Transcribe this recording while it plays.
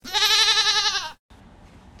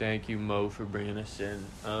Thank you, Mo, for bringing us in.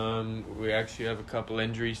 We actually have a couple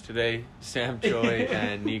injuries today. Sam Choi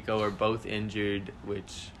and Nico are both injured,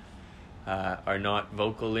 which are not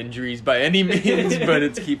vocal injuries by any means, but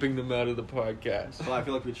it's keeping them out of the podcast. Well, I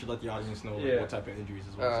feel like we should let the audience know what type of injuries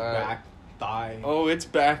as well. Back, thigh. Oh, it's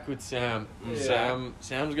back with Sam. Yeah.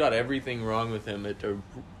 Sam's got everything wrong with him at a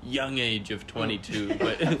young age of 22,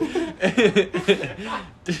 but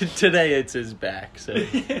today it's his back, so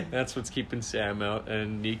that's what's keeping Sam out.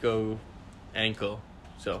 And Nico, ankle,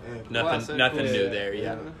 so nothing new there.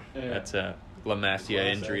 Yeah. That's a La Masia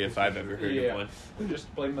injury if I've ever heard of one.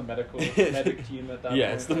 Just blame the medic team at that point.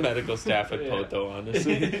 Yeah, it's the medical staff at Poto,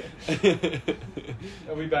 honestly.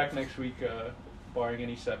 I'll be back next week, barring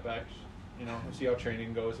any setbacks. You know, we'll see how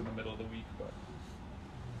training goes in the middle of the week, but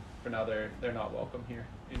for now they're not welcome here,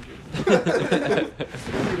 injured.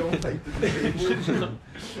 We don't like the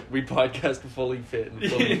We podcast fully fit and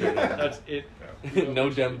fully fit. That's it, bro. No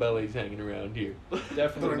dumb bellies hanging around here.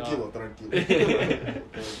 Definitely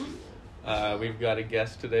not. We've got a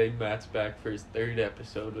guest today. Matt's back for his third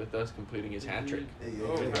episode with us, completing his hat trick.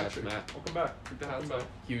 Congrats, Matt. Welcome back. Welcome back.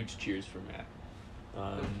 Huge cheers for Matt.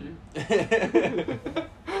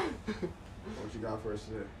 What you got for us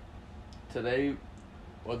Today,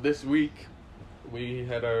 this week, we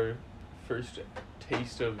had our first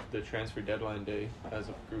taste of the transfer deadline day as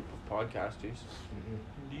a group of podcasters.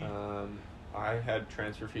 Indeed. I had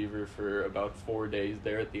transfer fever for about 4 days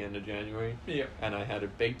there at the end of January. Yeah. And I had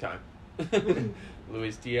it big time.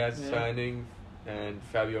 Luis Diaz signing and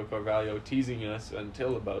Fabio Carvalho teasing us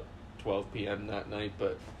until about 12 p.m. that night,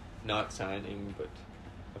 but not signing. But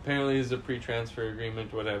apparently it's a pre-transfer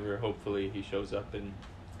agreement, whatever. Hopefully he shows up in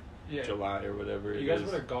July or whatever You guys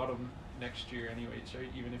would have got him next year anyways, right?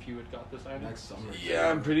 Even if you had got the signing? Next summer. Yeah,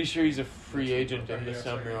 I'm pretty sure he's a free agent in the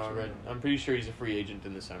summer already. I'm pretty sure he's a free agent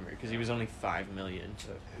in the summer because he was only $5 million.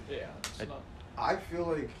 So. Yeah, it's not. I feel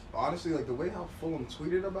like, honestly, like the way how Fulham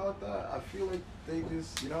tweeted about that, I feel like they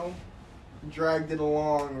just, dragged it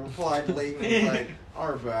along, replied late, and was like,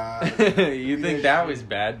 our bad. You think that was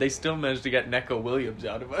bad? They still managed to get Neko Williams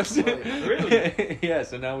out of us. Really? Yeah,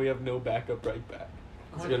 so now we have no backup right back.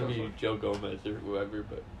 It's going to be Joe Gomez or whoever,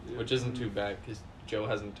 but which isn't too bad because Joe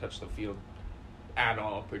hasn't touched the field at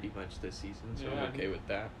all pretty much this season, so I'm okay with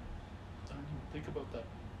that. I didn't even think about that.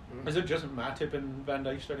 Is it just Matip and Van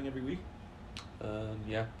Dijk starting every week?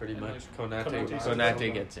 Yeah, pretty And much. Konate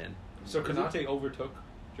Konate gets in. So Konate overtook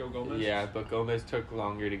Joe Gomez? Yeah, but Gomez took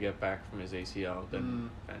longer to get back from his ACL than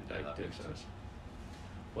Van Dijk did. So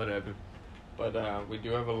whatever. But we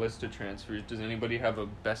do have a list of transfers. Does anybody have a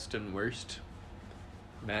best and worst?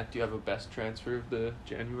 Matt, do you have a best transfer of the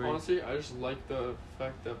January? Honestly, I just like the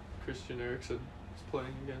fact that Christian Eriksen is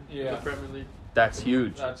playing again in Yeah. the Premier League. That's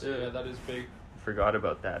huge. That is big. Forgot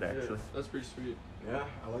about that, actually. Yeah, that's pretty sweet. Yeah,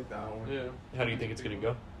 I like that one. Yeah. How do you think it's going to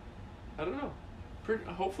go? I don't know.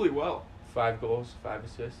 Hopefully well. 5 goals, 5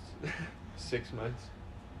 assists, 6 months.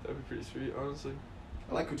 That'd be pretty sweet, honestly.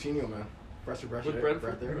 I like Coutinho, man. Fresh With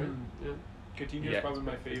Brentford, there. right? Yeah. Coutinho's Yeah. probably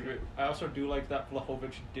my favorite. I also do like that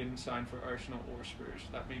Vlahovic didn't sign for Arsenal or Spurs.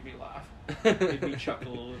 That made me laugh. Made me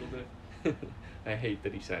chuckle a little bit. I hate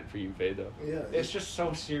that he signed for Juve, though. Yeah. It's just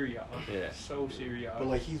so Serie A. Yeah. So Serie A. But,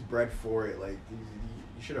 like, he's bred for it. Like,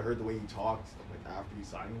 you should have heard the way he talked, like, after he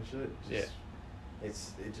signed and shit. It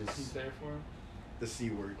just... He's there for him. The C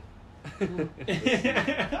word.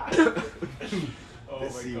 Oh The my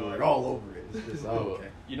C god. word all over it. It's just, okay.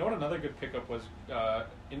 You know what another good pickup was?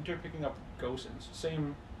 Inter picking up Gosens.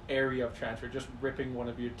 Same area of transfer, just ripping one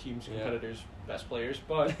of your team's competitors' best players.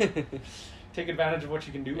 But take advantage of what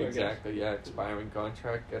you can do, Exactly, yeah. Expiring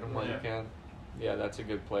contract, get him while you Yeah. can. Yeah, that's a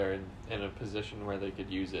good player in a position where they could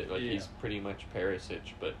use it. Like, he's pretty much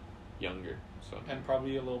Perisic, but younger. So And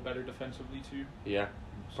probably a little better defensively, too. yeah,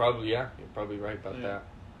 probably, yeah. You're probably right about that.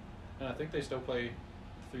 And I think they still play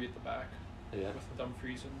 3 at the back. Yeah. With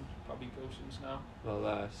Dumfries and probably Gosens now.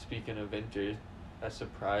 Well, speaking of Inter, a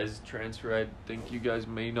surprise transfer I think you guys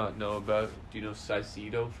may not know about. Do you know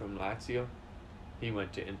Caicedo from Lazio? He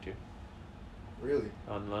went to Inter Really?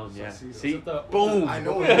 on loan, yeah. Caicedo. See? Is it Boom! I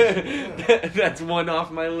know it. That's one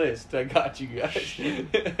off my list. I got you guys.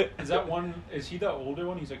 Is that one? Is he the older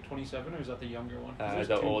one? He's like 27, or is that the younger one? 'Cause there's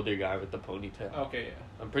The 2. older guy with the ponytail. Okay, yeah.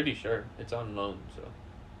 I'm pretty sure. It's on loan, so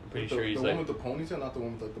I'm pretty the, sure he's the like... one with the ponytail, not the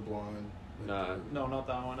one with like the blonde. Nah. No, not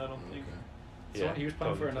that one. I don't think. Okay. So he was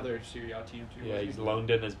playing for ponytail. another Serie A team too. Yeah, wasn't he's he? loaned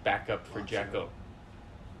in as backup for Lazio. Dzeko.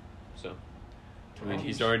 So, I mean, Oh,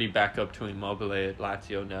 he's he's- already backup to Immobile at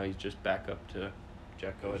Lazio. Now he's just backup to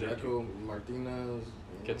Dzeko at Inter. Dzeko, Martinez.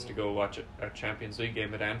 Gets to go watch a Champions League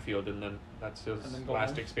game at Anfield, and then that's his And then go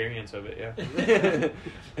last home. experience of it. Yeah.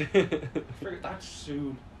 That's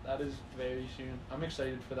soon. That is very soon. I'm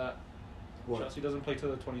excited for that. What? Chelsea doesn't play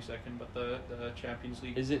till the 22nd, but the Champions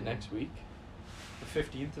League. Is it next week? The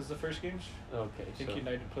 15th is the first games. Okay, I think so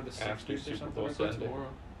United play the after 16th or Super something Bowl like Play that. Sunday. tomorrow.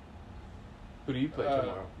 Who do you play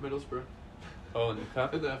tomorrow? Middlesbrough. Oh, in the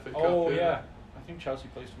cup? In the FA Cup. Oh yeah. I think Chelsea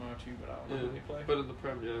plays tomorrow too, but I don't know Yeah. who they play. But in the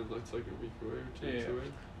Prem, yeah, it's like a week away or 2 weeks Yeah. away.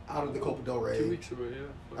 Out of the Copa del Rey. 2 weeks away,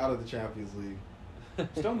 yeah. Out of the Champions League.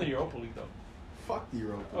 Still in the Europa League though. Fuck the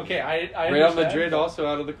Europa. Okay, I Real understand, Madrid but also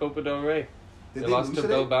out of the Copa del Rey. Did They they lost lose to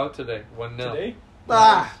today? Bilbao today, 1-0. today.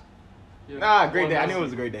 Ah! Yeah. Nah, great 1-0. day. I knew it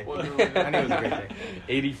was a great day. 1-0, yeah. I knew it was a great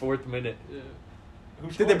day. 84th minute. Yeah. Who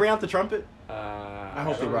Did they bring out the trumpet? I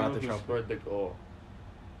hope they don't brought know out the who trumpet. scored the goal.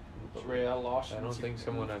 Real lost. I don't think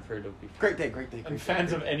someone I've heard of before. Great day, great day. And Great fans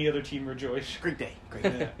day. of any other team rejoice. Great day, great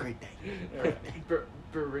Yeah. day, great day. Yeah.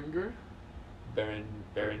 Beringer? Berenger.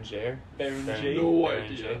 Berenger. No Berenger.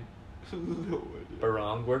 idea. No idea.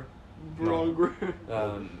 Barangwer.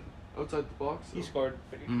 Bronger. Outside the box. He so. scored.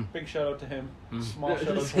 Big shout out to him. Mm. Small Yeah, shout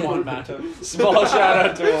he out to scored. Juan Mata. Small shout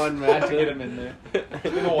out to Juan Had to get Mata. him in there.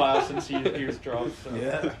 It's been a while since he was dropped. So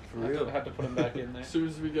Yeah, for real. Had to put him back in there. As soon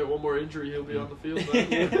as we get one more injury, he'll be on the field.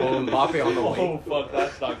 Then. Oh, Mbappe on the way. Oh fuck,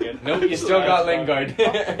 that's not good. Nope, you still got That's not Lingard.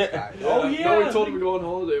 good. Oh, yeah. No, we told him to go on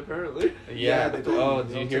holiday. Apparently. Yeah. they told Oh, him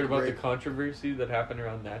did they'll you hear take a about the break. controversy that happened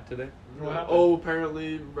around that today? What happened? Oh,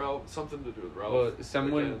 apparently Ralph. Something to do with Ralph. Well,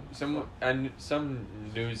 someone, Again. some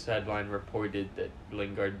news headline reported that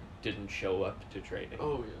Lingard didn't show up to training.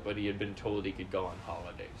 Oh yeah. But he had been told he could go on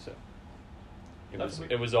holiday, so That's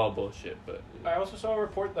weird. it was all bullshit. But I also saw a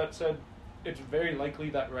report that said it's very likely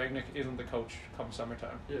that Ragnick isn't the coach come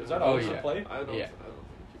summertime. Yeah. Is that Oh, always yeah. the play? I don't. Yeah. I don't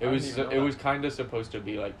think. it I was didn't even know it that. was kind of supposed to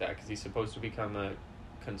be like that because he's supposed to become a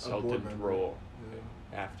consultant member. role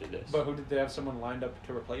Yeah. after this. But who did they have someone lined up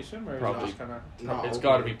to replace him, or Probably. is it just kind of? No, It's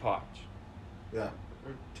got to be Poch. Yeah.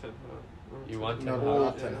 Or Ten Hag. Or You Ten want Hag. No, Ten no, Hag?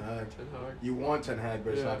 not Ten Hag. Ten Hag. You want Ten Hag,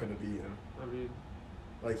 but it's Yeah. not going to beat him. I mean,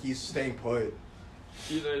 Like, he's staying put.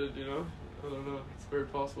 United. You know. I don't know. It's very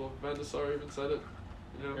possible. Van der Sar even said it.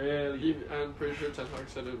 You know. Really? Even, I'm pretty sure Ten Hag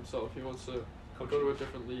said it himself. He wants to go to a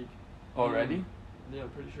different league. Already? Yeah, I'm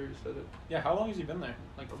pretty sure he said it. Yeah, how long has he been there?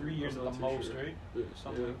 Like 3 years I'm at the not too most, sure. right? Yeah.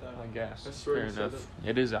 Something Yeah. like that. I guess. I swear Fair he said enough.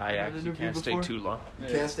 It is Ajax. Had an You interview can't stay before? too long. You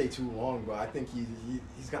Yeah. can't stay too long, but I think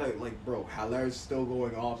he's got to, like, bro, Haller's still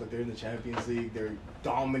going off. Like, they're in the Champions League. They're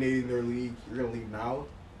dominating their league. You're going to leave now?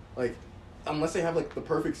 Like, unless they have, like, the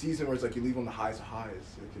perfect season where it's, like, you leave on the highs of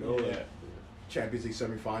highs. Like, you know, Yeah. like, Champions League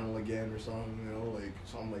semifinal again or something, you know, like,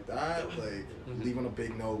 something like that. Like, Mhm. leave on a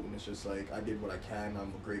big note, and it's just, like, I did what I can.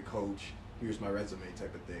 I'm a great coach. Here's my resume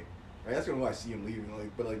type of thing. Right? That's kind of why I see him leaving. Like,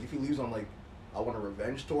 but, like, if he leaves on, like, I want a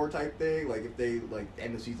revenge tour type thing, like, if they, like,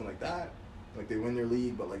 end the season like that, like, they win their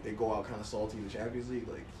league, but, like, they go out kind of salty in the Champions League,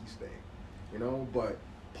 like, he's staying. You know? But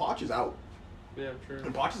Poch is out. Yeah, I'm sure.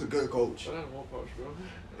 And Poch is a good coach. But I don't want Poch,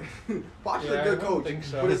 bro. Poch is Yeah, a I good don't coach. think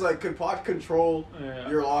so. But it's like, could Poch control Yeah.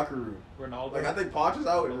 your locker room? Ronaldo. Like, I think Poch is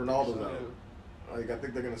out and I don't Ronaldo's think so. out. Like, I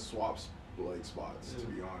think they're gonna swap like spots, to Yeah.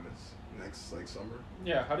 be honest, next like summer.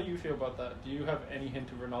 Yeah, how do you feel about that? Do you have any hint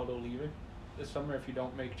of Ronaldo leaving this summer if you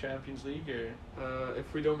don't make Champions League, or?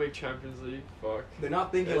 If we don't make Champions League, fuck. They're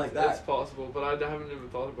not thinking like It's that. possible, but I haven't even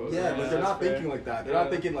thought about it. Yeah, Yeah, but they're that's not fair. thinking like that. They're Yeah.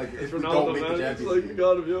 not thinking like It's if we Ronaldo, don't make man. the It's Champions like, you League.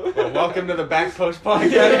 gotta be. Well, welcome to the Back Post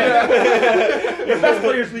Podcast. Your best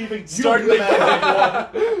player's leaving. Start You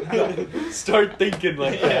don't thinking. Start thinking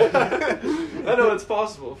like that. I know it's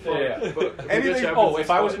possible. Fuck, Yeah. but if we get Anything- Champions oh, League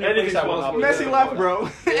if I was in your anything's place, I would not possible. be Messi Yeah. left, bro.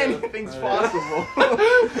 Yeah. Anything's Yeah. possible.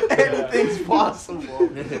 Anything's possible.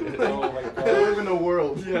 Oh my God. I live in a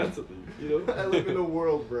world. You had to leave, you know? I live in a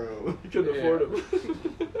world, bro. You couldn't Yeah. afford him.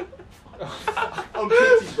 I'm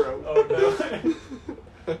pissy, bro. Oh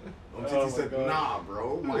no. Umtiti my said, God. nah,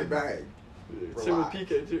 bro, my bag. Same with Relax.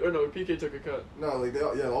 PK too. Or no, PK took a cut. No, like,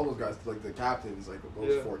 all those guys, like, the captains, like,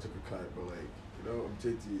 those Yeah. four took a cut, but, like, you know,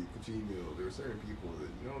 Umtiti, Coutinho, there were certain people that,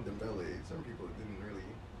 you know, Dembele, certain people that didn't really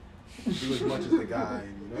do as much as the guy,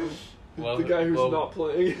 you know? Well, The guy who's well, not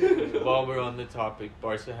playing. While we're on the topic,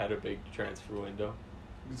 Barca had a big transfer window.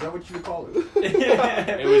 Is that what you would call it?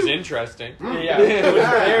 It was interesting. Yeah, it was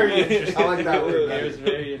very interesting. I like that word. It was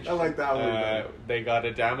very I interesting. like that word. man. They got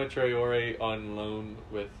Adama Traore on loan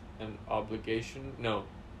with an obligation. No,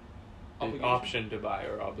 an Obligation? option to buy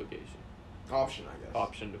or obligation. Option, I guess.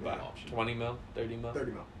 Option to buy. Yeah, option. 20 mil, 30 mil,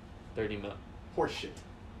 30 mil. 30 mil. Horse shit.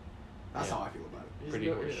 That's Yeah. how I feel about it. Pretty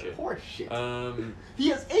horse shit. Horse shit. He He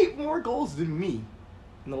has 8 more goals than me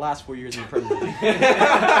in the last 4 years in the Premier League.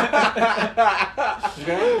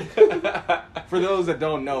 Okay? For those that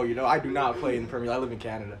don't know, you know, I do not play in the Premier League. I live in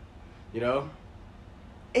Canada. You know?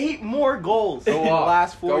 8 more goals in the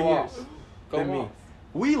last 4 Go years off. Go than me. off.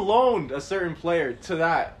 We loaned a certain player to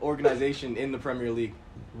that organization in the Premier League,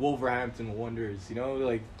 Wolverhampton Wanderers. You know,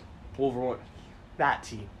 like that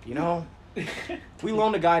team. You know, we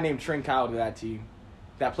loaned a guy named Trincao to that team,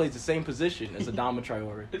 that plays the same position as Adama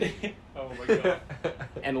Traore, Oh my god.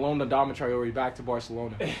 and loaned Adama Traore back to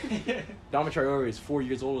Barcelona. Adama Traore is 4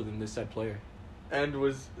 years older than this said player. And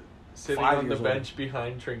was sitting 5 on the years old. bench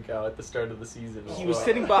behind Trincao at the start of the season. He was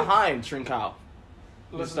sitting behind Trincao at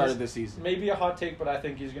the Listen, start of this season. Maybe a hot take, but I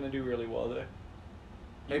think he's going to do really well there.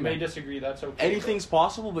 You Hey, may man. disagree, that's okay. Anything's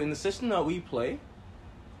possible, but in the system that we play,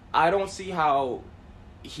 I don't see how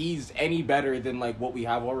he's any better than like what we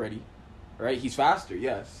have already. Right? He's faster,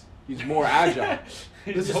 yes. He's more agile.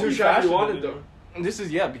 This is Don't who be Xavi passionate, wanted, you know. though. And this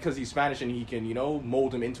is because he's Spanish and he can,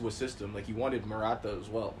 mold him into a system. Like he wanted Morata as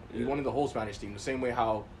well. He Yeah. wanted the whole Spanish team, the same way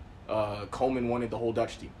how Koeman wanted the whole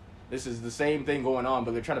Dutch team. This is the same thing going on,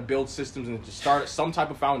 but they're trying to build systems and to start some type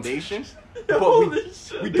of foundation. But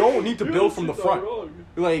we don't need to build from the front.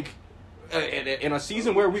 Like in a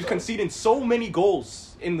season where we've conceded so many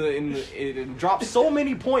goals and dropped so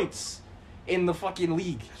many points in the fucking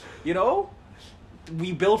league,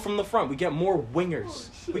 we build from the front. We get more wingers.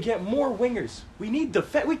 We need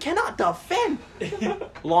defend. We cannot defend.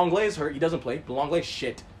 Lenglet's hurt. He doesn't play. Lenglet's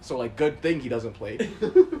shit. So like, good thing he doesn't play.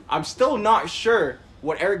 I'm still not sure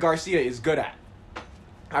what Eric Garcia is good at.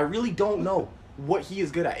 I really don't know what he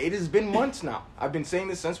is good at. It has been months now. I've been saying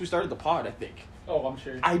this since we started the pod, I think. Oh, I'm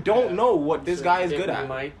sure. I don't know what this guy is It good at.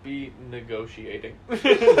 might be negotiating.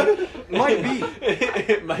 Might be.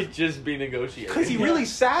 It might just be negotiating. Because he really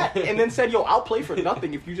sat and then said, yo, I'll play for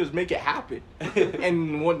nothing if you just make it happen.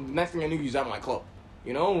 And next thing I knew, he was at my club.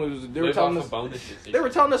 They were Live telling off us... of bonuses. They were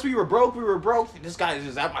telling us we were broke. This guy is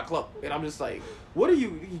just at my club. And I'm just like, what are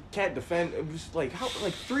you... You can't defend... It was like, how?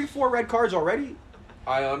 Like 3-4 red cards already?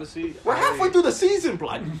 I honestly... We're halfway through the season,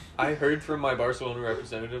 blood. I heard from my Barcelona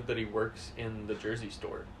representative that he works in the jersey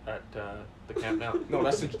store at the Camp Nou. No,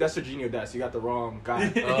 that's Serginho Dest. You got the wrong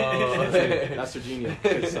guy. Oh. That's Serginho.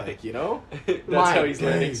 It's like, That's My how he's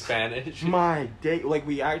learning days. Spanish. My day... Like,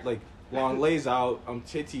 we act like... Lenglet's out.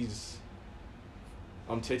 Titi's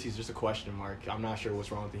just a question mark. I'm not sure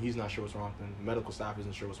what's wrong with him. He's not sure what's wrong with him. The medical staff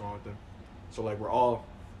isn't sure what's wrong with him. So, like, we're all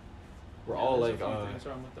There's like, a few things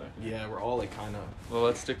wrong with that. yeah, we're all like kind of... Well,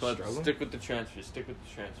 let's stick Struggling? with the transfers.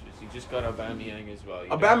 You just got Aubameyang as well.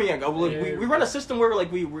 Aubameyang, we run a system where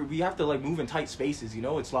like we have to like move in tight spaces.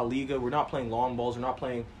 It's La Liga. We're not playing long balls. We're not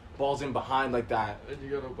playing balls in behind like that. And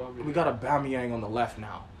you got Aubameyang. We got Aubameyang on the left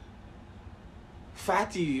now.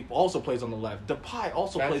 Fati also plays on the left. Depay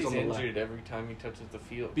also plays on the left injured every time he touches the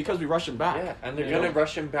field. because we rush him back. Yeah, and they're Yeah. gonna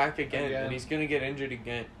rush him back again, Again. and he's gonna get injured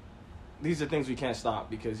again. These are things we can't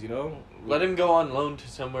stop because Let him go on loan to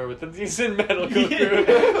somewhere with a decent medical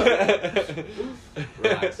crew.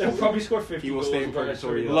 Relax. He'll probably score 50 He will goals stay in by the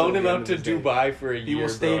purgatory. rest of Loan the him Until out the to end of his Dubai for a year. He will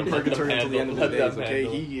stay in bro. Let them purgatory until the end of handle- the let days, them okay?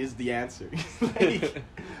 handle. He is the answer. Like,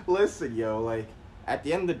 listen, yo, like, at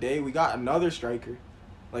the end of the day, we got another striker.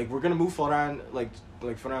 Like, we're going to move Ferran, like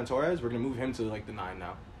Ferran Torres, we're going to move him to, like, the 9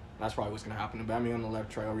 now. That's probably what's going to happen. Aubameyang on the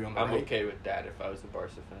left, Traore on the I'm right. okay with that if I was the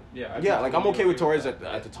Barca fan. Yeah, Yeah, like, I'm okay with Torres that.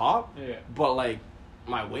 at the top, Yeah. but, like,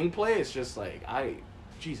 my wing play is just, like,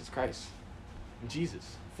 Jesus Christ.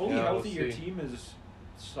 Jesus. Fully Yeah, healthy, we'll your see. team is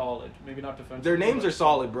solid. Maybe not defensively. Their names but- are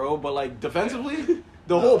solid, bro, but, like, defensively,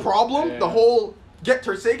 the whole problem, Yeah. the whole get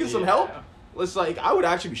Ter Stegen some Yeah. help. It's like, I would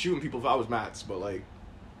actually be shooting people if I was Mats, but, like,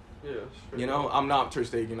 Yeah, I'm not Ter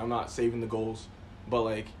Stegen. I'm not saving the goals. But,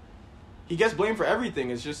 like, he gets blamed for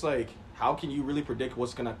everything. It's just, like, how can you really predict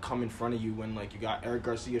what's going to come in front of you when, like, you got Eric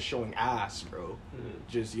Garcia showing ass, bro?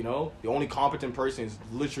 Just, the only competent person is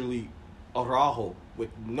literally Araujo with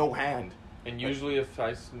no hand. And usually, if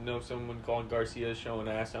I know someone called Garcia showing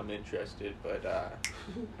ass, I'm interested, but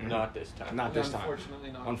not this time. Not this time.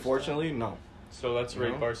 Unfortunately, not. Unfortunately, no. So let's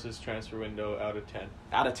rate No. Barca's transfer window out of 10.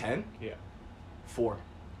 Out of 10? Yeah. 4.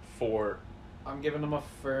 4, I'm giving them a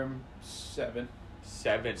firm 7.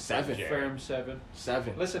 7. 7. Jared. Firm 7.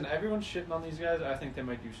 7. Listen, everyone's shitting on these guys. I think they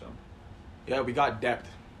might do some. Yeah, we got depth.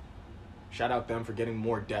 Shout out them for getting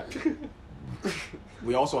more depth.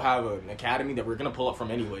 We also have an academy that we're going to pull up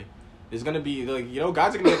from anyway. There's going to be, like,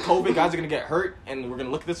 guys are going to get COVID, guys are going to get hurt, and we're going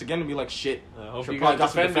to look at this again and be like, shit. I hope Should you probably got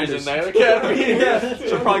got some defenders in defenders. that academy. Yeah,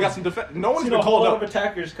 should probably got some defenders. No one's Seen been a whole called lot up. of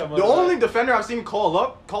attackers come The out of only that. defender I've seen called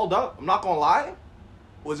up, I'm not going to lie,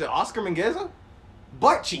 was it Oscar Mingueza?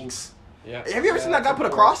 Butt cheeks. Yeah. Have you ever Yeah, seen that guy that's put a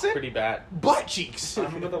a cross in? Pretty bad. Butt cheeks. I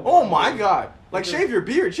remember the Oh one my where- god. Like, Because- shave your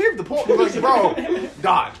beard, shave the point. Like, bro,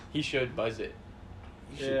 dog. He should buzz it.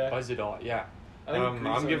 He should Yeah. buzz it all. Yeah. I think I'm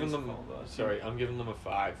Griezmann giving is them. called that. Sorry, I'm giving them a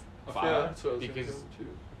 5. A Yeah, that's what I was Because gonna go too.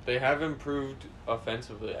 they have improved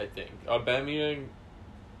offensively. I think Aubameyang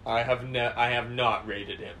I have not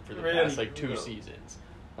rated him for the Really? past like 2 No. seasons.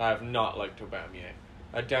 I have not liked Aubameyang.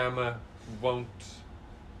 Adama won't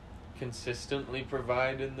consistently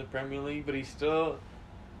provide in the Premier League, but he still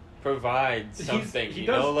provides He's- something. he You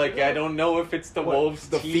does, know, like yeah. I don't know if it's the What, Wolves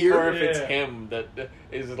the team fear? or if it's Yeah. him that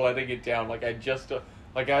is letting it down. Like I just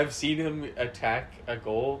like I've seen him attack a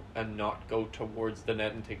goal and not go towards the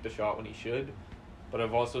net and take the shot when he should, but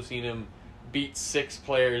I've also seen him beat 6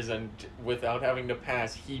 players and without having to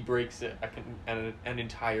pass, he breaks an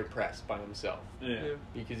entire press by himself Yeah.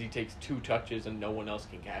 because he takes 2 touches and no one else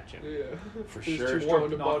can catch him. Yeah. For He's sure. too Or strong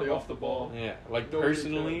to knock body him off the ball. Yeah, like Nobody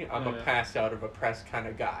personally, can. I'm a Yeah. pass out of a press kind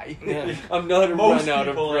of guy. Yeah. I'm not a Most run out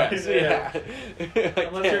of people, press. yeah. I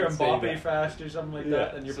Unless you're can't say Mbappe that. fast or something like Yeah,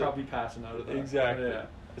 that, then you're so- probably passing out of that. Exactly. Yeah.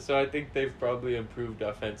 So I think they've probably improved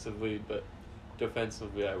offensively, but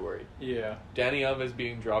defensively I worry. Yeah. Danny Alves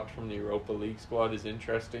being dropped from the Europa League squad is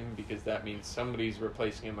interesting because that means somebody's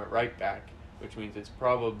replacing him at right back, which means it's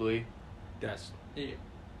probably That's. Yeah.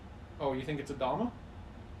 Oh, you think it's Adama?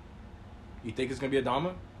 You think it's gonna be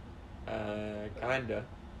Adama? kinda.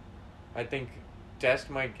 I think Dest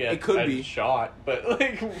might get It could a be. shot, but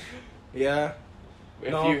like Yeah.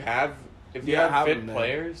 if No. you have Yeah, have fit him then.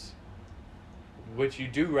 players, which you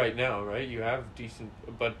do right now, right? You have decent,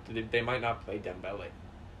 but they might not play Dembele.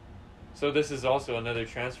 So this is also another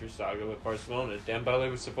transfer saga with Barcelona.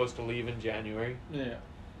 Dembele was supposed to leave in January. Yeah.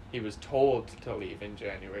 He was told to leave in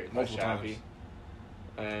January by Multiple Xavi. times.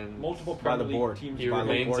 And Multiple By the Premier League board. teams he by the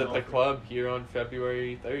remains board at the offer. club here on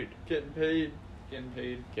February 3rd, Getting paid. Getting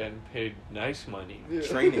paid. getting paid nice money. Yeah.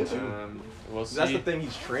 Training too. We'll see. That's the thing.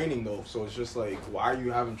 He's training though, so it's just like, why are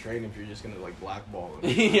you having training if you're just gonna like blackball him?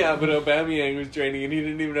 Yeah, but Aubameyang was training and he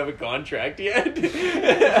didn't even have a contract yet.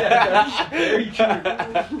 Yeah, very true.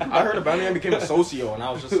 I heard Aubameyang became a socio, and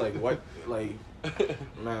I was just like, what? Like,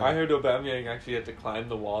 man. I heard Aubameyang actually had to climb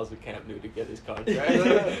the walls of Camp Nou to get his contract.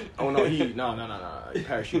 Oh no, he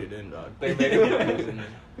parachuted in, dog. They made him.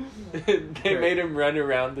 They made him run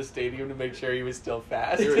around the stadium to make sure he was still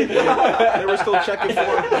fast. They were still checking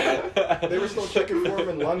for him. They were still checking for him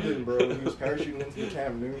in London, bro. When he was parachuting into the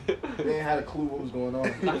Camp Nou, they ain't had a clue what was going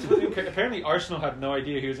on. That's what apparently Arsenal had no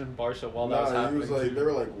idea he was in Barca while that was Nah, he happening. was like, they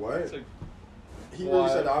were like, what? It's like, He why? really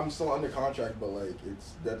said, I'm still under contract, but like,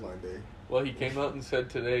 it's deadline day. Well, he came out and said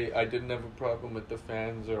today, I didn't have a problem with the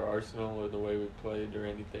fans or Arsenal or the way we played or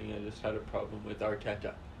anything. I just had a problem with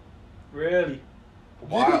Arteta. really?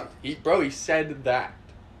 Wow. He said that.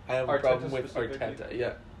 I have a Arteta problem with specifically? Arteta.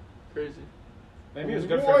 Yeah. Crazy. Maybe it was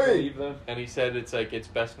good for him to Why? leave then. And he said it's like, it's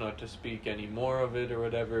best not to speak any more of it or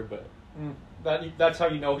whatever, but That's how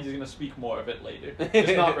you know he's going to speak more of it later.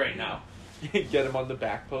 It's not right now. get him on the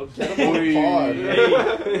back post. Get him on the pod.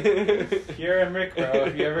 Hey. Here and Rick, bro.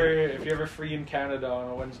 If you ever free in Canada on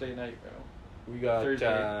a Wednesday night, bro. We got Thursday.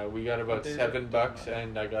 about What day is it? $7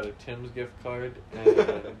 and I got a Tim's gift card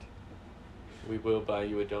and we will buy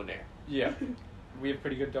you a donaire. Yeah. We have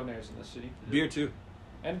pretty good donaires in this city. Beer too.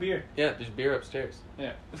 And beer. Yeah, there's beer upstairs.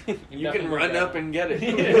 Yeah. You can definitely run get up that. and get it.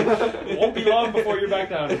 It won't be long before you're back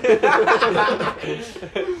down.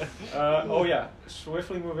 Oh yeah.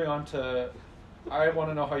 Swiftly moving on to, I want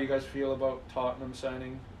to know how you guys feel about Tottenham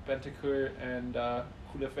signing Bentancur and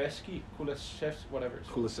Kulusevski, whatever.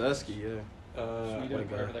 Kulusevski, yeah. Sweden, what a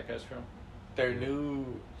guy. wherever that guy's from. Their new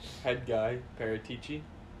head guy, Paratici,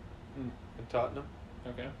 Mm. in Tottenham,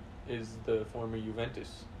 Okay. is the former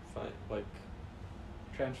Juventus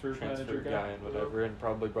Transfer manager guy and whatever, and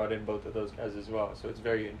probably brought in both of those guys as well. So it's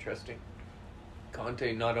very interesting.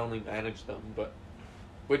 Conte not only managed them, but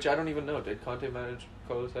which I don't even know. Did Conte manage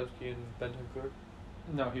Kulusevski and Bentancur?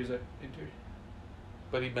 No, he was at Inter.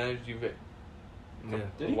 But he managed Juve Yeah.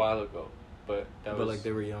 Did a he? while ago. But that But was like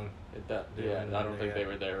they were young. They yeah. were I don't think there, they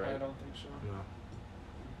were there, I right? don't think so. No.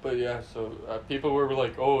 But yeah, so people were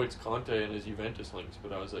like, "Oh, it's Conte and his Juventus links,"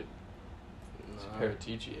 but I was like, "It's Nah.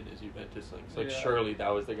 Paratici and his Juventus links." Like, Yeah. surely that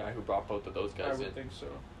was the guy who brought both of those I guys would in. think so.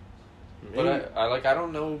 But I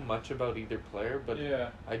don't know much about either player, but Yeah.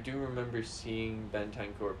 I do remember seeing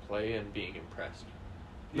Bentancur play and being impressed.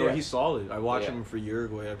 No, Yeah. he's solid. I watch Yeah. him for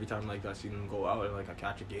Uruguay every time like I see him go out and like I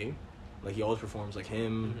catch a game. Like he always performs like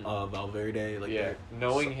him, Mhm. Valverde. Like yeah, they're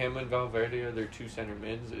knowing so- him and Valverde are their two center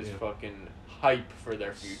mids is Yeah. fucking hype for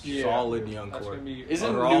their future. Yeah. solid young That's core. gonna be.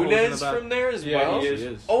 Isn't Araujo's in the Nunez back. from there as Yeah, well? he He is.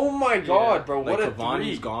 is. Oh my god, Yeah. bro! Like What a Cavani's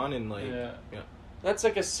three! gone and like Yeah. That's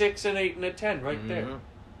like a 6, an 8, and a 10 right there. Mhm.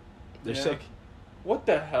 They're Yeah. sick. What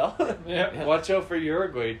the hell? Yeah. Watch out for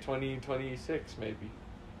Uruguay 2026 maybe.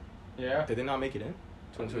 Yeah. Did they not make it in?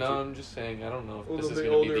 No, I'm just saying. I don't know if Well, this the is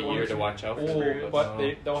big going to be older the year ones. to watch out for. Oh, but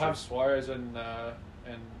No, they'll have sure. Suarez and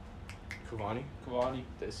Cavani. Cavani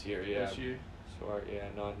This year, yeah. this year. Suarez, yeah,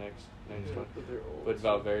 not next Yeah, one. but they're old. But so-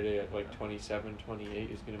 Valverde at like 27, 28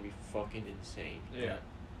 is gonna be fucking insane. Yeah.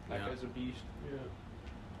 That Yeah. guy's a beast. Yeah.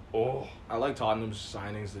 Oh, I like Tottenham's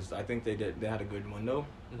signings. I think they had a good window.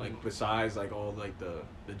 Like Mhm. besides like all like the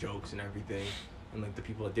jokes and everything, and like the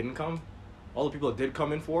people that didn't come, all the people that did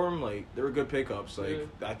come in for him, like they were good pickups. Like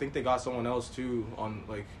I think they got someone else too on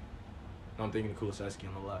like. I'm thinking of Kulusevski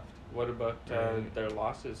on the left. what about their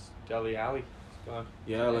losses? Dele Alli is gone.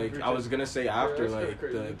 Yeah, like I was gonna say after that's kinda like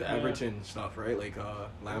crazy. the Yeah. Everton stuff, right? Like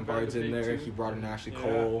Lampard's Van de in Beek there. too. He brought in Ashley Yeah.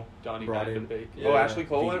 Cole. Donny brought Van de in. Beek. Yeah, Oh, Ashley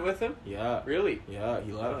Cole he- went with him? Yeah, Really? yeah,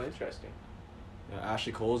 he left. Oh, interesting. Yeah,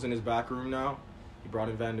 Ashley Cole's in his back room now. He brought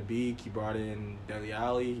in Van de Beek. He brought in Dele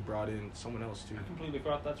Alli. He brought in someone else too. I completely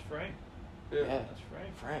forgot that's Frank. Yeah. That's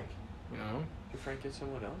Frank. Frank. You know. Did Frank get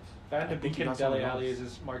someone else? Van I de think Beek he and got someone Dele Alli else. is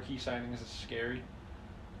his marquee signings is scary.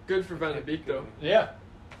 Good for Van de Beek though. Yeah.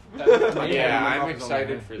 Yeah, Yeah, I'm off his own excited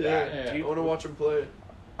head. for Yeah, that. yeah. Do you- I want to watch him play.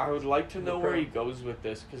 I would like to know The where pro. he goes with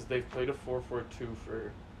this because they've played a 4-4-2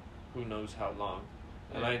 for who knows how long,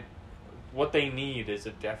 and what they need is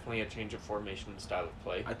definitely a change of formation and style of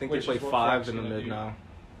play. I think Which they play is what 5 Frank's in the gonna mid do. now.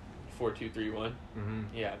 4-2-3-1. Mm-hmm.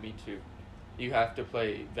 Yeah, me too. You have to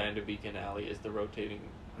play Van de Beek and Alli as the rotating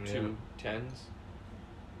Yeah. 2 10s,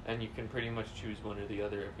 and you can pretty much choose one or the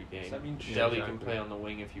other every game. Does that mean Dele Yeah, can exactly. play on the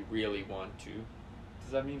wing if you really want to.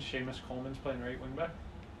 Does that mean Seamus Coleman's playing right wing back?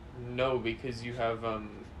 No, because you have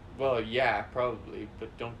well, yeah, probably,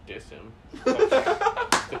 but don't diss him.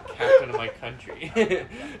 The captain of my country.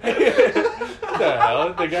 What the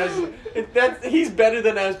hell? The guy's he's better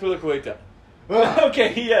than Azpilicueta.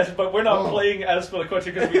 Okay, yes, but we're not playing Azpilicueta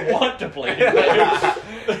because we want to play him there.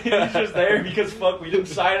 He's just there because fuck, we didn't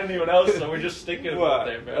sign anyone else, so we're just sticking him Well, up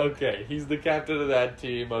there, man. okay, he's the captain of that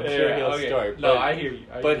team. I'm Yeah, sure he'll okay. start. No, but, I hear you.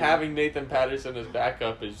 but having Nathan Patterson as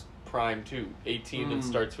backup is prime too. 18 and Mm.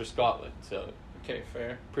 starts for Scotland, so Okay,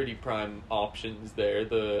 fair. pretty prime options there.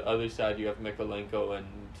 The other side you have Mikolenko and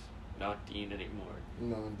not Dean anymore.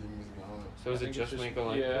 No, Dean's gone. So is I it think just it's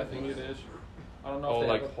Mikolenko? Yeah, I think it is. I don't know Oh, if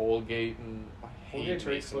they like have a- Holgate and I hate Holgate's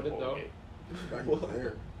Mason right-footed, though. Holgate. Back in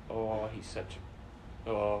there. Oh, he's such.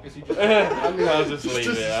 Oh, Is he just- I'll just It's leave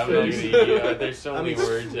just it. I'm his not face. gonna. Yeah, there's so I many mean-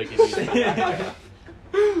 words I can use.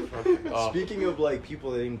 Fuck off. Speaking of like people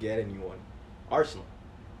that didn't get anyone, Arsenal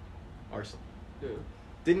Yeah.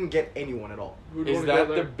 didn't get anyone at all. Who do you Is wanna that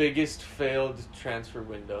go the there? biggest failed transfer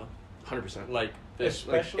window? 100%. Like this,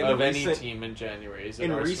 Especially of in any recent- team in January? Is it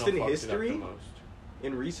in Arsenal recent fucked it up history? the most?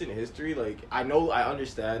 In recent history, like I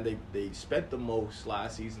understand they spent the most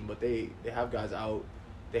last season, but they have guys out,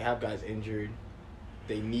 they have guys injured,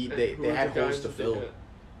 they And they who had are the holes guys to that they fill, get?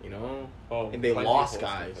 you know, Oh, and they plenty lost of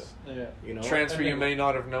holes to guys, Yeah. you know. Transfer And you then- may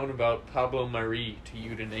not have known about Pablo Mari to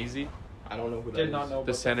Udinese, I don't know who that Did is. not know the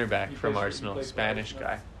about center back he from plays- he Arsenal, plays for Spanish Arsenal.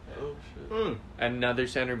 guy. Oh shit. Hmm. Another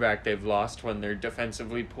center back they've lost when they're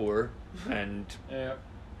defensively poor, and Yeah.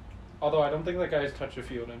 Although I don't think that guy's touched a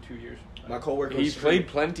field in 2 years. My coworker. he was played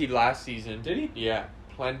plenty last season. Did he? Yeah,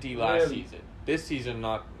 plenty last Really? season. This season,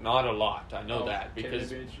 not a lot. I know Oh, that okay,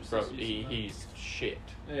 because maybe it's just bro, this season, then. he's shit.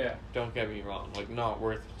 Yeah. Don't get me wrong, like not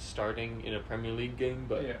worth starting in a Premier League game,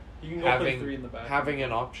 but Yeah. You can go play having 3 in the back. having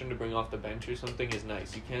an option to bring off the bench or something is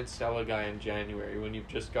nice. You can't sell a guy in January when you've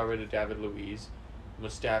just got rid of David Luiz,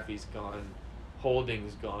 Mustafi's gone,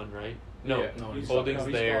 Holding's gone, right? No, Yeah, no, he's- Holding's no,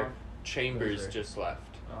 he's there. gone. Chambers Thursday. just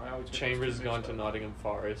left. Oh, I always get Chambers those two gone mixed to up. Nottingham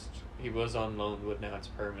Forest. He was on loan, but now it's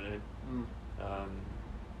permanent. Mm.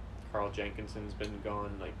 Carl Jenkinson's been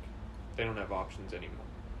gone. Like, they don't have options anymore.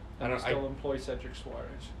 And I they don't. still employ Cedric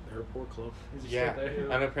Suarez. They're a poor club. Is he Yeah, still there?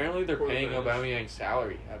 Yeah. and apparently they're Poor paying managed. Aubameyang's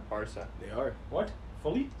salary at Barca They are. What?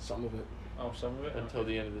 Fully? Some of it. Oh, some of it? until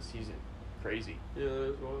the end of the season. Crazy. Yeah,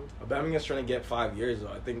 that is wild. Aubameyang's trying to get 5 years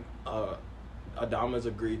though. I think Adama's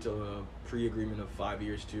agreed to a pre-agreement of 5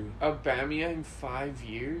 years too. Aubameyang 5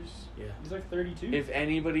 years. Yeah. He's like 32. If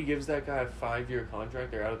anybody gives that guy a 5-year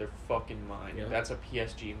contract, they're out of their fucking mind. Yeah. That's a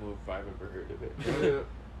PSG move if I've ever heard of it. Oh, yeah.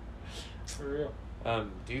 For real.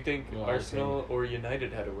 Do you think Well, Arsenal or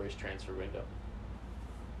United had a worse transfer window?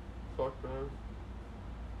 Fuck man.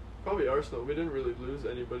 Probably Arsenal. We didn't really lose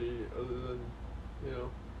anybody other than, you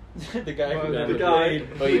know, the guy who the never guy,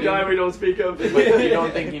 played. But you the guy didn't- we don't speak of. But you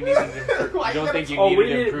don't think you needed you don't think you Oh, we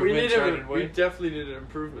needed needed improvements right we away? definitely needed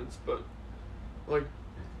improvements, but like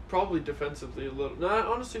probably defensively a little. Not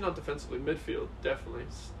honestly, not defensively. Midfield definitely.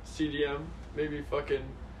 CDM maybe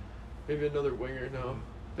another winger now.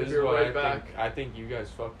 This Maybe is a why right back. I think you guys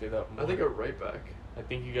fucked it up more. I think a right back. I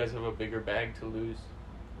think you guys have a bigger bag to lose.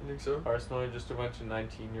 You think so? Arsenal are just a bunch of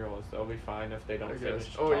 19-year-olds. They'll be fine if they don't I finish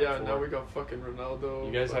guess. top Oh yeah, 4. now we got fucking Ronaldo.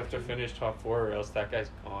 You guys have to fucking- finish top 4 or else that guy's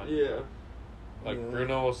gone. Yeah. Like Yeah.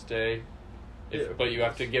 Bruno will stay. If, Yeah. but you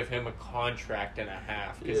have to give him a contract and a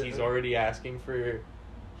half because he's Yeah. already asking for.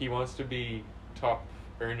 He wants to be top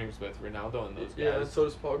earners with Ronaldo and those guys. Yeah, and so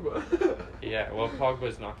does Pogba. Yeah, well,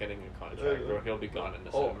 Pogba's not getting a contract, bro. He'll be gone in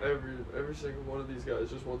the Oh, summer. every single one of these guys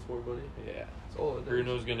just wants more money. Yeah. That's all it is.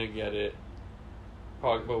 Bruno's gonna get it.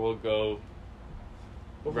 Pogba will go.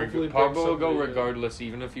 But hopefully Pogba bring will go somebody in. regardless,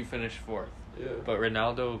 even if you finish fourth. Yeah. But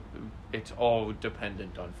Ronaldo, it's all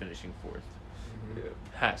dependent on finishing fourth. Yeah.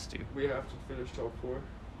 Has to. We have to finish top 4.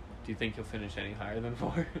 Do you think he'll finish any higher than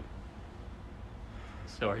 4?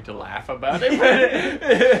 Sorry to laugh about it,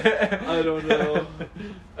 but I don't know.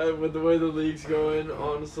 With the way the league's going,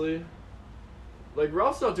 honestly, like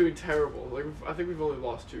Ralph's not doing terrible. Like I think we've only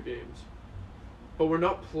lost 2 games, but we're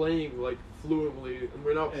not playing like fluently, and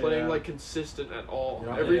we're not playing Yeah. like consistent at all.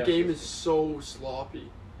 Yeah. Every Yeah. game is so sloppy,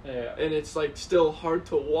 Yeah. and it's like still hard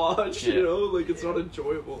to watch. Yeah. You know, like it's not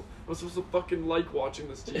enjoyable. I'm supposed to fucking like watching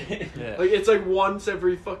this team. Yeah. Like it's like once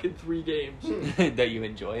every fucking 3 games. that you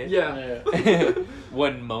enjoy it. Yeah. Yeah.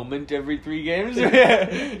 One moment every 3 games. Yeah.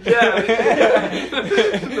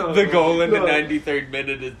 No, the goal in the no. 93rd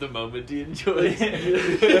minute is the moment he enjoys.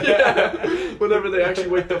 Yeah. Whenever they actually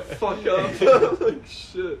wake the fuck up. Like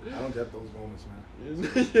shit. I don't get those moments,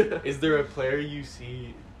 man. Yeah. Is there a player you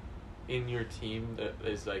see in your team that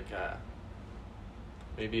is like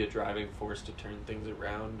maybe a driving force to turn things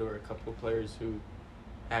around, or a couple of players who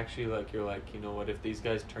actually like you're like, you know what, if these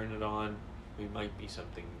guys turn it on, we might be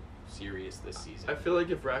something serious this season? I feel like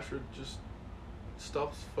if Rashford just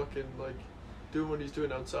stops fucking like doing what he's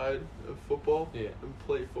doing outside of football Yeah. and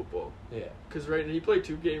play football. Yeah. Because right now he played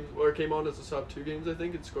 2 games, or came on as a sub 2 games, I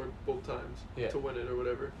think, and scored both times Yeah. to win it or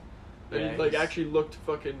whatever. And Yeah, he like he's- actually looked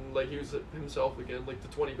fucking like he was himself again, like the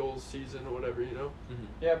 20 goals season or whatever, you know? Mhm.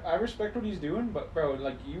 Yeah, I respect what he's doing, but bro,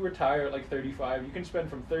 like you retire at like 35, you can spend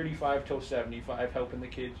from 35 till 75 helping the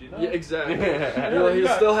kids, you know? Yeah, exactly. Yeah, You know, you he'll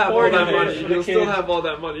got still have all 40 that years money. for the He'll still kids. have all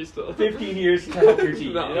that money still. 15 years to help your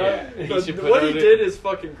team, No, you know? Yeah. He But should put what out he a- did is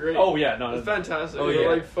fucking great. Oh yeah, no, It's fantastic. Oh, You know, yeah.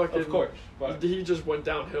 like fucking. of course, but He just went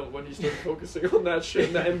downhill when he started focusing on that shit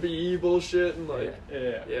and the MBE bullshit and like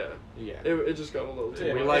yeah. Yeah. it just got a little too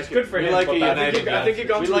Yeah, We much. like it's good for we him, like but a I United think I think it youngster.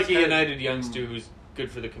 got We to like his a head. United youngster who's good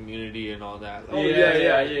for the community and all that. Oh,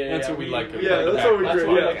 yeah. That's what we like. Yeah, that's what we That's agree,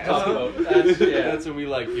 what I yeah. like to talk about. That's, yeah. That's what we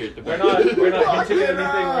like here at the We're Back. not hinting at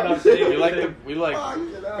anything. We're not saying We like anything. Fuck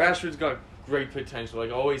it up. Rashford's got great potential.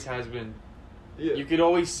 Like always has been. Yeah. You could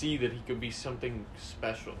always see that he could be something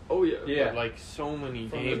special. Oh yeah. Yeah. But like so many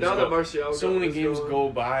From games. now go, that Martial so got many this games going. go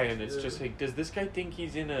by, and it's Yeah. just like, does this guy think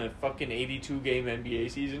he's in a fucking 82 game NBA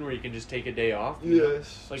season where he can just take a day off? You know?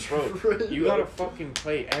 Yes. Like, bro, Straight you gotta up. fucking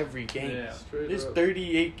play every game. Yeah. Straight There's up.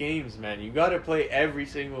 38 games, man. You gotta play every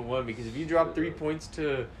single one, because if you drop 3 points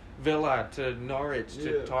to Villa, to Norwich,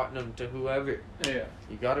 to Yeah. Tottenham, to whoever, Yeah.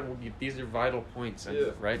 you gotta. These are vital points, and Yeah,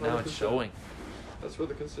 right now it's 100%. showing. That's where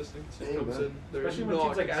the consistency Yeah, comes man. in. They're Especially when not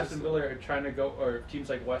teams like Aston consistent. Villa are trying to go, or teams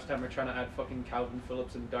like West Ham are trying to add fucking Calvin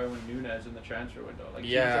Phillips and Darwin Núñez in the transfer window. Like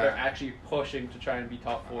teams Yeah. that are actually pushing to try and be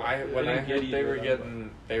top 4. When I didn't get heard they either were of them,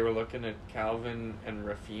 getting, they were looking at Calvin and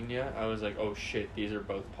Rafinha, I was like, oh shit, these are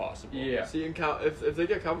both possible. Yeah. See, in if they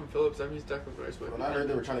get Calvin Phillips, that means Declan Rice might When be I heard back.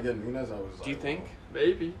 they were trying to get Nunes, I was like, Do you think?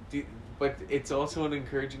 Maybe. But it's also an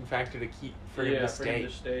encouraging factor to keep for him yeah, to for stay. him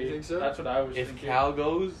to stay. You think so? That's what I was If thinking. Cal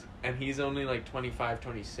goes and he's only like 25,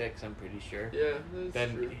 26, I'm pretty sure. Yeah, that's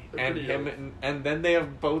Then true. They're and pretty him young. and then they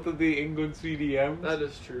have both of the England CDMs. That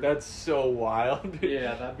is true. That's so wild.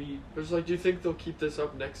 Yeah, that'd be. But it's like, do you think they'll keep this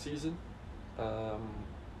up next season?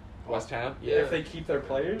 West Ham. Yeah. If they keep their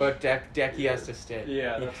players. But Decky has to stay.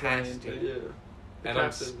 Yeah, he that's has what I to. mean. Yeah. The And I'm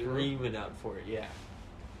captain, you know? screaming out for it. Yeah.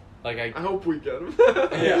 Like I. I hope we get him.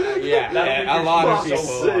 Yeah. That'll a be lot of fuck's people.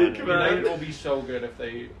 sake, want man. him. United will be so good if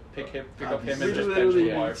they pick up him We and We just bench literally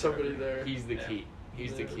Maguire need somebody forever. there. He's the Yeah. key.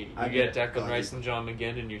 He's the Yeah. key. You I get get Declan it. Rice and John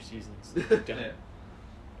McGinn, and your season's done. Yeah.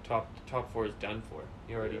 Top 4 is done for.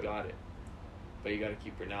 You already Yeah. got it. But you got to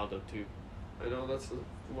keep Ronaldo too. I know, that's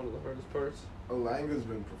one of the hardest parts. Olanga's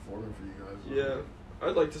been performing for you guys. Yeah.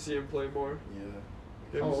 I'd like to see him play more.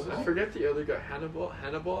 Yeah. Oh, I forget the other guy.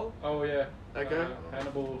 Hannibal? Oh yeah. That guy?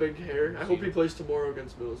 Hannibal. Big hair. I hope he plays tomorrow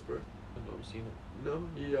against Middlesbrough. I've never seen it. No?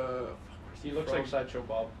 Where's He looks from? like Sideshow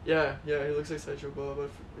Bob. Yeah, he looks like Sideshow Bob.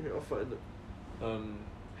 I'll find it.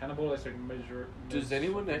 Hannibal is like measure. Does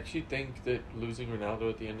anyone actually think that losing Ronaldo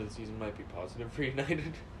at the end of the season might be positive for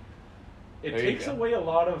United? It There you takes go. away a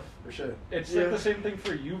lot of. For sure. It's Yeah. like the same thing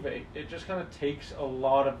for Juve. It just kind of takes a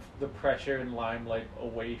lot of the pressure and limelight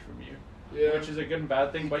away from you, Yeah. which is a good and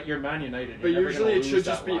bad thing. But you're Man United. But You're never usually gonna it lose should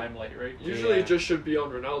that just be- limelight, right? Usually Yeah. it just should be on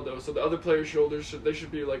Ronaldo, so the other players' shoulders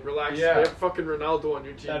should be like relaxed. Yeah. They have fucking Ronaldo on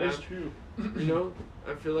your team. That man. is true. You know,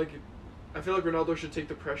 I feel like I feel like Ronaldo should take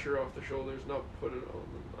the pressure off the shoulders, not put it on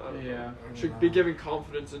them. I don't Yeah. know. Should be giving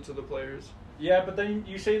confidence into the players. Yeah, but then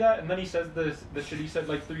you say that, and then he says the shit he said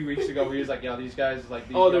like 3 weeks ago, where he was like, "Yeah, these guys like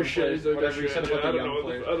these Oh, they're young shit. players," They're whatever he shit. said about I the don't young know.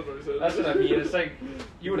 players. I don't know what he said. That's what I mean. It's like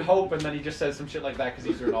you would hope, and then he just says some shit like that because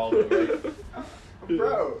he's Ronaldo, right?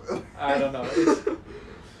 Bro. I don't know. It's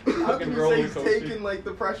How fucking can you roller say he's coaster. taking like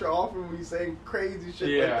the pressure off him when he's saying crazy shit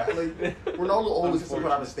Yeah. like that? Like Ronaldo always has to put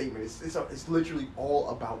out a Unfortunate. statement. It's literally all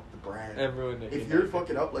about the brand. Everyone. If you're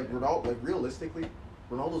fucking up, like Ronaldo, like realistically,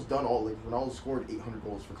 Ronaldo's done all. Like Ronaldo scored 800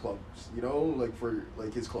 goals for clubs. You know, like for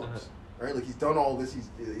like his clubs, right? Like he's done all this.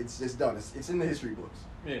 It's done. It's in the history books,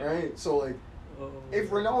 Yeah. right? So like, if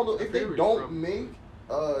Ronaldo, if they don't make,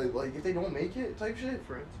 like if they don't make it, type shit,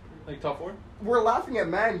 France. like top 4. we're laughing at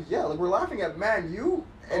Man. Yeah, like we're laughing at Man U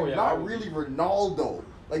and Oh, yeah, I not would- really Ronaldo.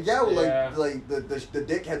 Like yeah, Yeah. like the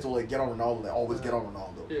dickheads will like get on Ronaldo. They always get on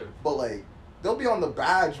Ronaldo. Yeah. But like they'll be on the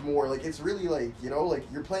badge more. Like it's really like, you know, like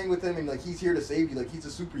you're playing with him and like he's here to save you. Like he's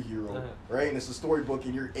a superhero, right? And it's a storybook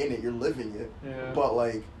and you're in it. You're living it. Yeah. But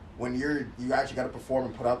like when you actually got to perform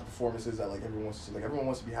and put out the performances that like everyone wants to see. Like everyone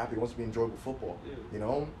wants to be happy. Wants to be enjoyable football. Yeah. You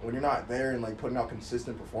know, when you're not there and like putting out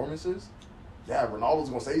consistent performances, yeah, Ronaldo's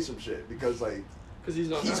gonna say some shit because like. Because he's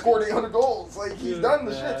not. He happy. scored 800 goals. Like he's Yeah. done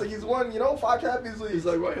the Yeah. shit. Like he's won, you know, 5 Champions Leagues. He's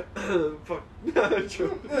like, what? Fuck.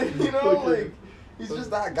 You know, like he's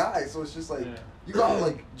just that guy. So it's just like Yeah. you got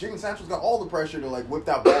like Jadon Sancho's got all the pressure to like whip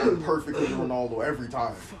that ball in perfectly to Ronaldo every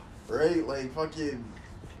time, right? Like fucking.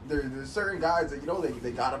 There's certain guys that you know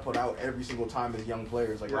they gotta put out every single time as young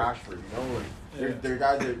players like Yeah. Rashford. You know, like Yeah. they're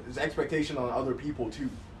guys that there's expectation on other people too,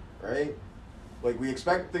 right? Like we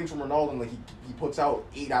expect things from Ronaldo, and like he puts out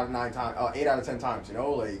 8 out of 10 times, you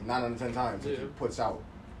know, like 9 out of 10 times like, Yeah. he puts out.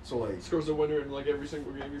 So like Scores a winner in like every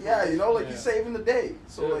single game. he yeah, plays. you know, like Yeah. he's saving the day.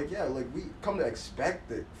 So Yeah. like yeah, like we come to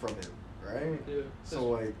expect it from him, right? Yeah. So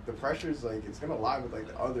like the pressure's like it's gonna lie with like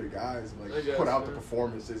the other guys and I like guess, put out the yeah.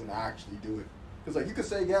 performances and actually do it. Because like you could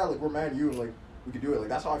say yeah, like we're Man U and like we could do it. Like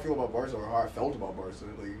that's how I feel about Barca or how I felt about Barca.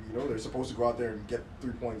 Like you know they're supposed to go out there and get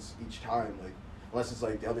 3 points each time. Like unless it's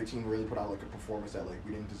like the other team really put out like a performance that like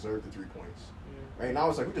we didn't deserve the 3 points. Yeah. Right now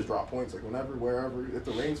it's like we just drop points like whenever, wherever. If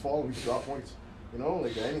the rain's falling, we just drop points. You know,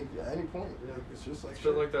 like at any point. Yeah. Like, it's just like It's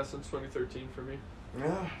been shit. like that since 2013 for me.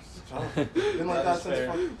 Yeah, it's tough. It's been like That that is since fair.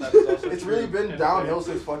 fucking. That is also It's true. really been And downhill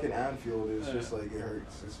fair. since fucking Anfield. It's Yeah. just like it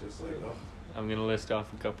hurts. It's just like ugh. I'm gonna list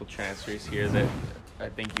off a couple transfers here that I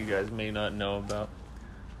think you guys may not know about.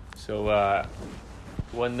 So,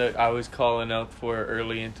 one that I was calling out for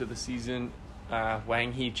early into the season,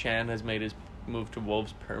 Wang Hee-chan has made his move to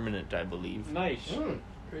Wolves permanent, I believe. Nice.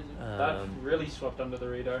 Crazy. That really swept under the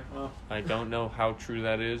radar. Wow. I don't know how true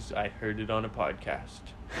that is. I heard it on a podcast.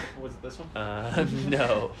 Was it this one?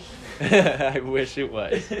 No. I wish it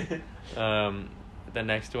was. The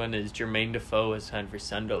next one is Jermaine Defoe has signed for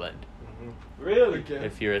Sunderland. Really? Again.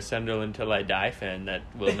 If you're a Sunderland Till I Die fan, that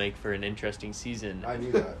will make for an interesting season. I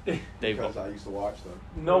knew that They've- because I used to watch them.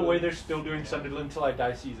 No way they're still doing Sunderland Till I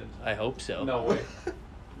Die seasons. I hope so. No way.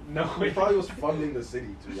 No He way. probably was funding the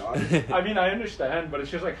city, to be honest. I mean, I understand, but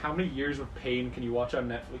it's just like how many years of pain can you watch on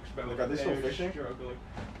Netflix? About Like, are they still they're fishing? struggling.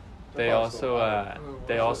 They They're probably also still alive.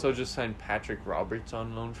 they also just signed Patrick Roberts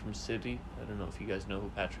on loan from City. I don't know if you guys know who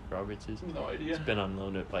Patrick Roberts is. No idea. He's been on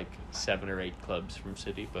loan at like 7 or 8 clubs from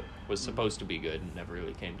City, but was supposed to be good and never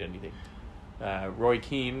really came to anything. Roy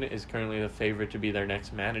Keane is currently the favorite to be their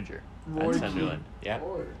next manager Roy at Keane. Sunderland. Yeah,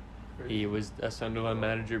 Boy. he was a Sunderland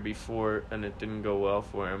manager before, and it didn't go well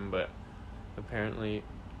for him. But apparently,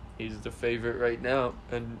 he's the favorite right now,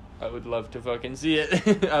 and I would love to fucking see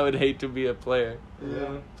it. I would hate to be a player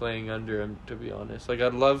Yeah. playing under him, to be honest. Like,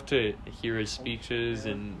 I'd love to hear his speeches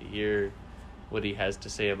and hear what he has to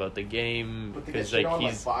say about the game, But they get because shit like on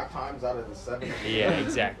like he's 5 times out of the 7. yeah,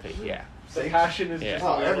 exactly, yeah. The passion is Yeah. just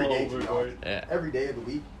Oh, a little every day, you know. overboard. Yeah. Every day of the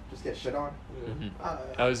week, just get shit on. Yeah.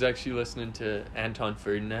 Mhm. I was actually listening to Anton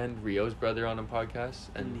Ferdinand, Rio's brother, on a podcast,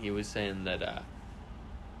 and he was saying that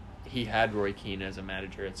he had Roy Keane as a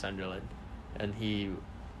manager at Sunderland, and he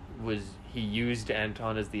used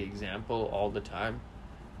Anton as the example all the time,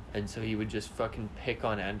 and so he would just fucking pick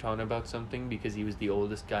on Anton about something because he was the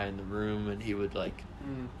oldest guy in the room, and he would like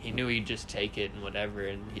he knew he'd just take it and whatever,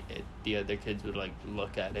 and the other kids would like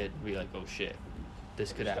look at it and be like, oh shit,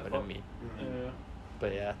 this could Step happen to up. me. Yeah.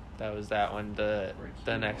 But yeah, that was that one. The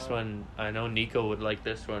next one, I know Nico would like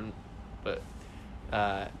this one, but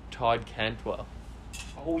Todd Cantwell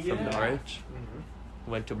Oh yeah. from Norwich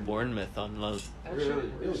Mm-hmm. went to Bournemouth on loan. That Really?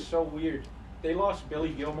 shit is so weird. They lost Billy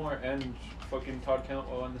Gilmore and fucking Todd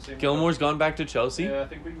Cantwell on the same. Gilmore's gone back to Chelsea? Yeah, I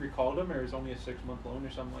think we recalled him, or it was only a 6-month loan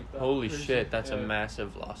or something like that. Holy Crazy. shit, that's a Yeah.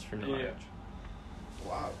 massive loss for Norwich.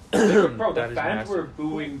 Wow. Bro, the That is fans were massive.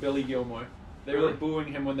 booing Billy Gilmore. They were Really? booing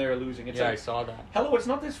him when they were losing. It's Yeah, I like, saw that. hello, it's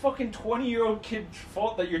not this fucking 20-year-old kid's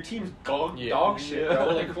fault that your team's dog Yeah. shit, Yeah. bro.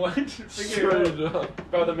 Like, what? Figure it Straight out.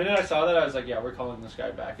 up. Bro, the minute I saw that, I was like, yeah, we're calling this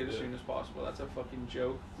guy back as Yeah. soon as possible. That's a fucking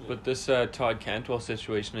joke. But this Todd Cantwell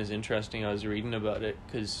situation is interesting. I was reading about it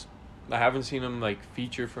because I haven't seen him like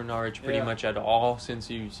feature for Norwich pretty Yeah. much at all since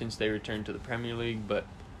they returned to the Premier League. But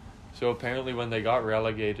so apparently when they got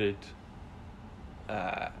relegated,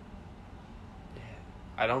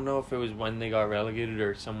 I don't know if it was when they got relegated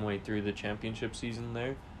or some way through the championship season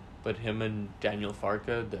there, but him and Daniel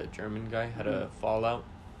Farke, the German guy, had a fallout.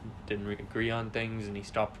 Didn't agree on things, and he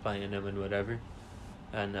stopped playing him and whatever.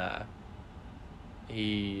 And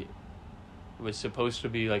he was supposed to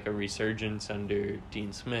be like a resurgence under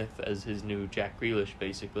Dean Smith as his new Jack Grealish,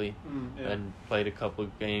 basically. Yeah. And played a couple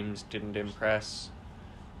of games, didn't impress.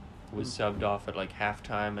 Was subbed off at like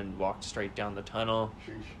halftime and walked straight down the tunnel.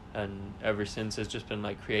 Sheesh. And ever since has just been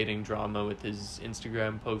like creating drama with his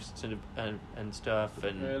Instagram posts and stuff,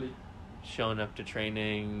 and Really? showing up to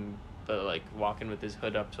training, but like walking with his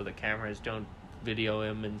hood up so the cameras don't video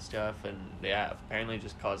him and stuff, and yeah, apparently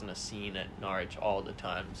just causing a scene at Norwich all the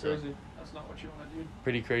time. So Crazy. That's not what you want to do.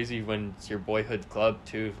 pretty crazy when it's your boyhood club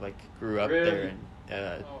too, like grew up Really? there.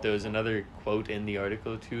 And there was another quote in the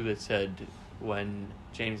article too that said when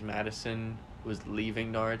James Maddison was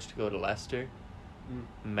leaving Norwich to go to Leicester,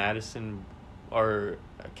 Madison or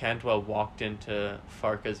Cantwell walked into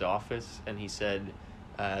Farke's office and he said,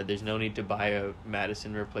 there's no need to buy a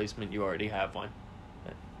Madison replacement, you already have one.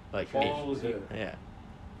 Like me. Ballsy. Yeah.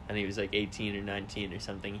 And he was like 18 or 19 or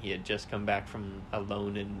something. He had just come back from a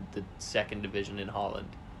loan in the second division in Holland.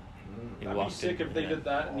 He That'd be walked sick in, if they yeah. did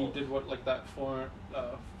that and he did what like that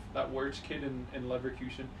that Wirtz kid in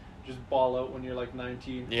Leverkusen, just ball out when you're like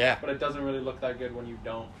 19. Yeah. But it doesn't really look that good when you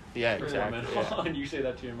don't. Yeah, Or exactly. when- Yeah. And you say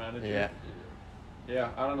that to your manager. Yeah. Yeah,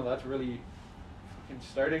 I don't know. That's really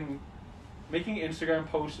fucking making Instagram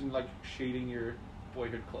posts and like shading your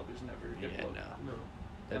boyhood club is never a good Yeah, look. no. No.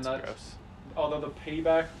 That's, that's- gross. Although the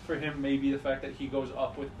payback for him may be the fact that he goes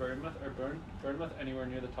up with Bournemouth anywhere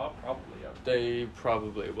near the top, probably. They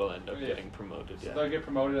probably will end up Yeah. getting promoted, So yeah. they'll get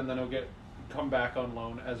promoted and then he'll come back on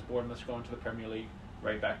loan as Bournemouth's going to the Premier League,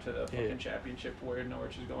 right back to the fucking Yeah. championship where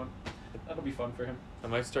Norwich is going. That'll be fun for him. I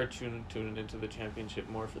might start tuning into the championship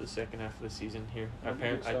more for the second half of the season here. That'd be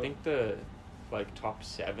good I stuff. think the top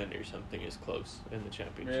 7 or something is close in the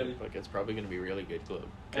championship. Really? Like it's probably going to be a really good club.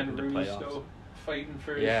 And Getting to Rooney's playoffs. still fighting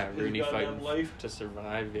for Yeah, his Rooney goddamn fighting life. to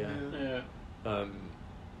survive. Yeah. Yeah.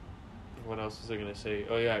 What else was I gonna say?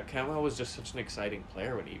 Oh yeah, Cantwell was just such an exciting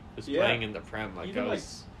player when he was Yeah. playing in the Prem. Like Even I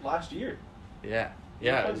was, last year. yeah, he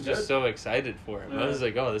yeah. I played was just good. so excited for him. I Yeah. was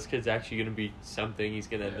like, oh, this kid's actually gonna be something. He's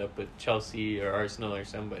gonna end Yeah. up with Chelsea or Arsenal or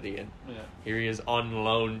somebody, and Yeah. here he is on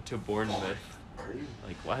loan to Bournemouth. Crazy.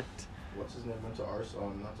 Like what? What's his name? Went to Arsenal,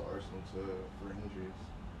 not to Arsenal, to Rangers.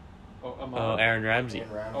 Oh, Oh, Aaron Ramsey.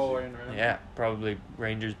 Aaron Ramsey. Oh, Aaron Ramsey. Yeah, probably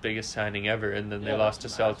Rangers' biggest signing ever, and then they Yeah, lost to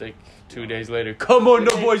that's Celtic massive. 2 days later. Come on,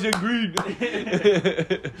 the boys in green.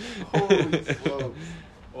 Holy smokes.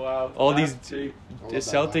 Wow. All that's these big. the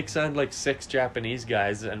Celtics signed like 6 Japanese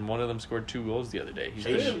guys, and one of them scored 2 goals the other day. He's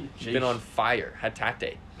Really? been on fire.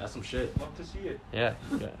 Hatate. That's some shit. Love to see it. Yeah,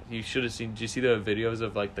 yeah. You should have seen. Did you see the videos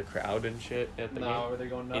of like the crowd and shit at the No, game? are they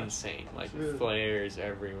going nuts? Insane, like Really? flares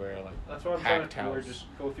everywhere. Like That's what I'm trying packed to do. Or house. just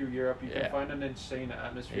go through Europe. You Yeah. can find an insane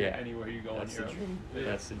atmosphere Yeah. anywhere you go That's in the Europe. dream. Yeah.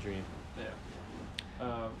 That's the dream.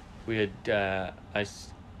 Yeah. We had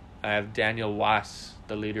I have Daniel Was,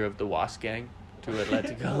 the leader of the Was gang, to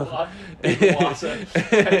Atletico.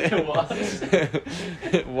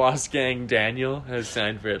 Was gang Daniel has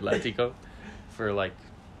signed for Atletico for like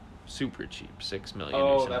super cheap, 6 million or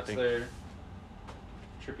Oh, something. that's their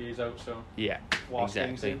Trippier's out, so Yeah, Was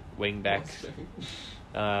gang's exactly. in. Wing backs.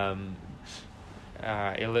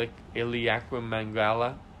 Iliakwa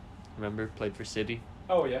Mangala, remember, played for City,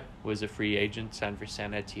 oh yeah. was a free agent, signed for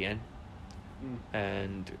Saint Etienne.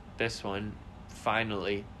 And this one,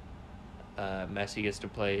 finally, Messi gets to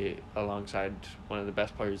play alongside one of the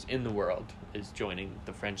best players in the world, is joining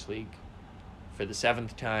the French league for the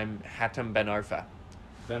 7th time, Hatem Ben Arfa.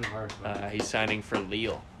 Ben Hart. He's signing for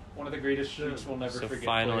Lille. One of the greatest streaks we'll never So forget.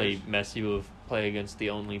 finally, players. Messi will play against the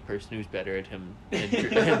only person who's better at him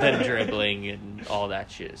than dribbling and all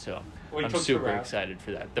that shit. So Well, he I'm took super Taarabt. excited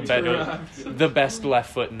for that. He took Taarabt. The best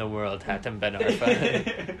left foot in the world, Hatem Ben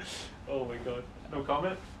Arfa. Oh my god. No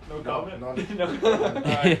comment? No No, comment? none. No comment.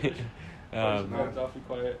 Alright. Um, It's awfully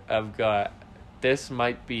quiet. I've got this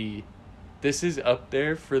is up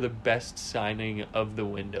there for the best signing of the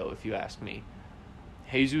window, if you ask me.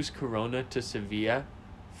 Jesus Corona to Sevilla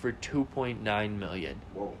for $2.9 million.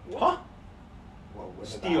 Whoa. Huh? Whoa. When did that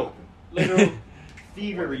Steal. happen? Literal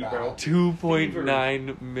thievery, bro.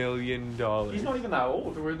 $2.9 million. He's not even that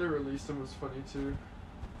old. The way they released him was funny too.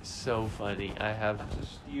 So funny. I have. That's a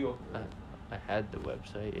steal. I had the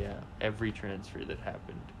website. Yeah, every transfer that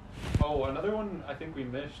happened. Oh, another one I think we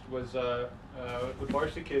missed was the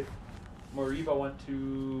Barca kid. Moriba went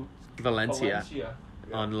to Valencia Yeah.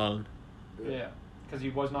 on loan. Yeah, because he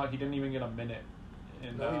didn't even get a minute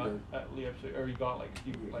in No, he did. at Leipzig, or he got like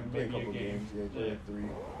He played maybe a couple a game. games. Yeah, he played like 3.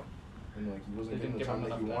 And like he They wasn't didn't getting the give time him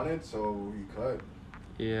that he enough time. wanted, so he cut.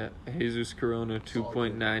 Yeah, Jesus Corona,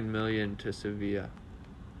 $2.9 million to Sevilla.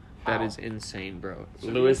 That How? is insane, bro.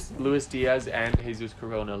 Sevilla? Luis Diaz and Jesus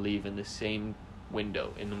Corona leave in the same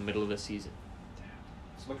window in the middle of the season.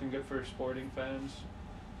 It's looking good for Sporting fans.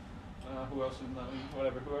 Who else is in that league?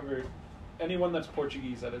 Whatever, whoever, anyone that's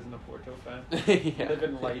Portuguese that isn't a Porto fan, Yeah.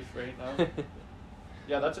 living life right now.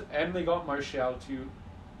 Yeah, that's it. And they got Martial too.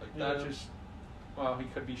 Like that Yeah. just, well, he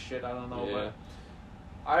could be shit. I don't know, Yeah. but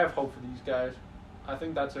I have hope for these guys. I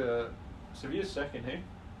think that's Sevilla's second, hey?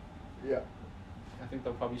 Yeah. I think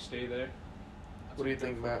they'll probably stay there. That's What do a you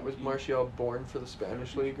think, good Matt? Was fucking Martial born for the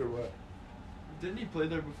Spanish league or what? Didn't he play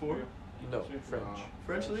there before? team. No, Yeah. French.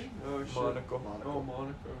 French league? Oh shit. Monaco. Oh,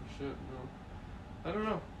 Monaco. Shit, no. I don't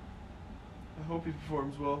know. I hope he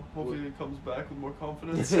performs well. Hopefully he comes back with more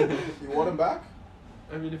confidence. You want him back?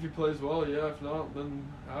 I mean, if he plays well, yeah. If not, then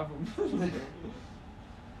have him.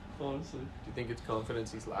 Honestly. Do you think it's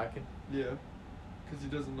confidence he's lacking? Yeah. Because he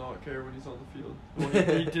does not care when he's on the field.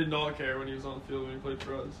 Well, he did not care when he was on the field when he played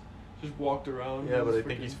for us. Just walked around. Yeah, but I was think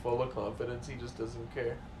freaking- he's full of confidence. He just doesn't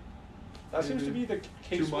care. That seems to be the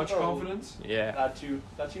case. Too much with confidence? Yeah. That too.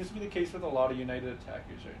 That seems to be the case with a lot of United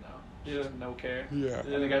attackers right now. Yeah. Just no care. Yeah.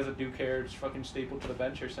 And the guys that do care just fucking stapled to the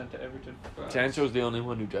bench or sent to Everton. Sancho's the only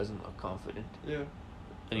one who doesn't look confident, Yeah.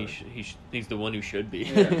 and he's the one who should be.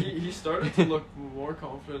 Yeah, he started to look more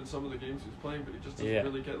confident in some of the games he was playing, but he just doesn't Yeah.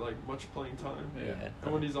 really get like much playing time. Yeah.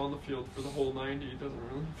 And when he's on the field for the whole 90, he doesn't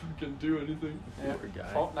really fucking do anything. Yeah. Poor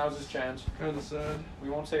guy. Oh, now's his chance. Kind of sad. We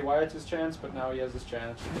won't say why it's his chance, but now he has his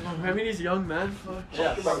chance. I mean, he's young, man. Fuck.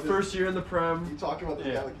 Yeah. About First year in the You Prem. talking about this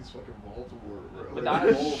Yeah. guy like he's fucking Baltimore, bro. But Like,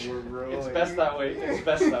 that- Baltimore, bro. It's Like, best that way. It's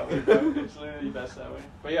best that way, bro. It's literally best that way.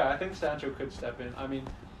 But yeah, I think Sancho could step in. I mean,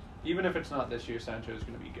 even if it's not this year, Sancho is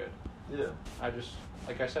going to be good. Yeah. I just,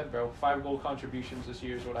 like I said, bro, 5 goal contributions this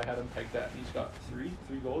year is what I had him pegged at, and he's got three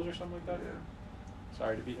goals or something like that.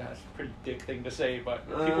 Sorry to be, that's a pretty dick thing to say, but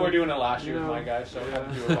people were doing it last year with my guy, so I had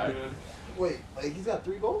to do it back. Wait, like he's got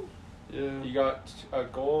 3 goals? Yeah. He got a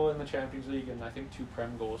goal in the Champions League and I think 2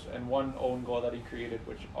 Prem goals and 1 own goal that he created,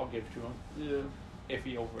 which I'll give to him Yeah. if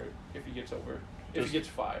he gets over. If Does- he gets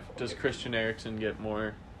 5. I'll Does give it Christian Eriksen get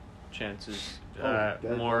more chances, Oh,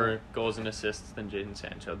 more goals and assists than Jadon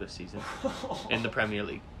Sancho this season to him. in the Premier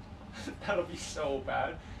League? That'll be so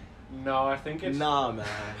bad. No, I think it's. Nah, man.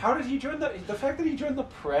 How did he join the fact that he joined the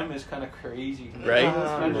Prem is kind of crazy. Right?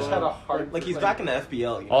 This man just had a hard. Like he's back in the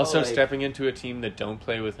FBL. You know? Also, like, stepping into a team that don't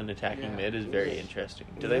play with an attacking Yeah. mid is very interesting.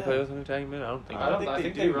 Do they play Yeah. with an attacking mid? I don't think. I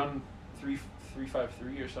think they do. run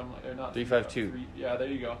 3-5-3 or something. Or not 3-5-2. 3-5-3. Yeah, there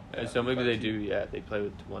you go. Yeah, So maybe they 3-5-2. do. Yeah, they play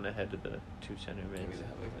with one ahead of the 2 center Maybe mids. they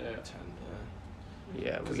have like Yeah. 10.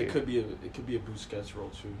 Yeah, Because weird. it could be a Busquets role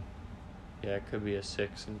too. Yeah, it could be a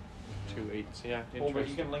 6 and 2 8s. Yeah, Oh, but he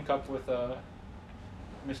interesting. can link up with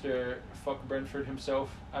Mr. Fuck Brentford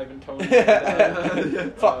himself, Ivan Toney.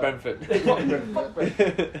 Fuck Brentford. Fuck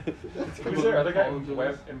Brentford. Who's their other guy?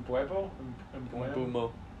 Apologize. Mbuemo?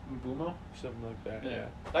 Mbumo, Mbumo? something like that. Yeah.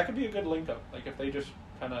 That could be a good link up. Like if they just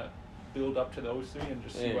kind of build up to those 3 and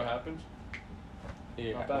just see Yeah. what happens.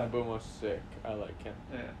 Yeah, Not bad. Mbumo's sick. I like him.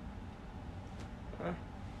 Yeah.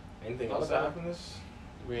 Anything Not else bad. that happened this?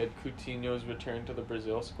 We had Coutinho's return to the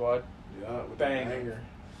Brazil squad. Yeah, with Bang. the banger.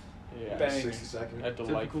 Yeah, Bang. 60-second. a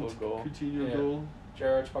delightful goal. Coutinho Yeah. goal.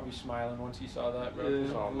 Gerard's probably smiling once he saw that, bro. Yeah.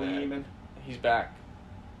 Just Oh, man. gleaming. He's back.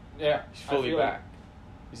 Yeah. He's I fully feel back.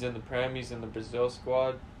 He's in the Prem. He's in the Brazil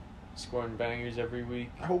squad, scoring bangers every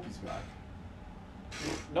week. I hope he's back.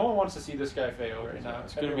 Like, no one wants to see this guy fail right now.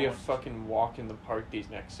 It's gonna be a Everyone fucking walk in the park these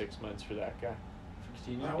next 6 months for that guy. wants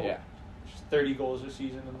to. Coutinho. Yeah. Just 30 goals this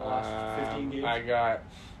season in the last 15 games. I got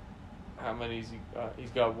how many's he got?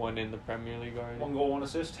 He's got 1 in the Premier League already. 1 goal, 1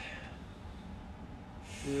 assist.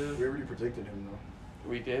 Yeah. We already predicted him though.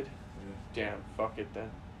 We did. Yeah. Damn. Fuck it then.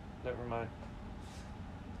 Never mind.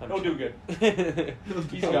 He'll do good.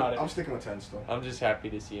 He's I'm- got it. I'm sticking with 10 still. I'm just happy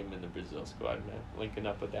to see him in the Brazil squad, man. Linking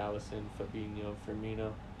up with Allison, Fabinho,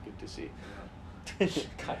 Firmino. Good to see.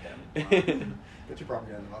 God damn it. Get your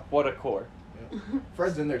propaganda off. What a core. Yeah.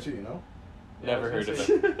 Fred's in there too, you know? Never I heard was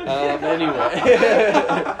of gonna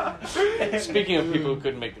it. Anyway. Speaking of people who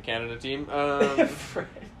couldn't make the Canada team,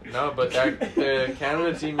 no, but the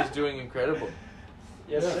Canada team is doing incredible.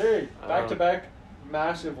 Yes, sir. Back to back,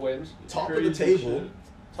 massive wins. Top of the Crazy table. shit.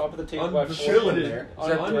 Top of the table by 4 Chilling wins. there. Was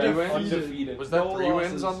that Undefeated. 3 wins? Undefeated. Was that No 3 wins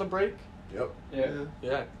losses. on the break? Yep. Yeah.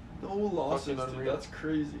 Yeah. No losses, Fucking dude. unreal. That's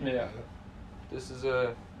crazy. Yeah. This is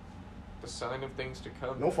a sign of things to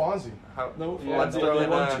come. No Fonzie. How, No, Yeah, let's they throw they in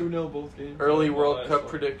won a 2-0 both games. early All World that Cup stuff.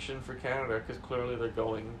 prediction for Canada, because clearly they're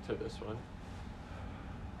going to this one.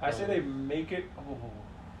 I say they make it. Oh.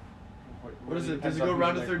 What is it? Does Depends it on go who's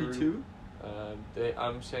round in to their group. 32?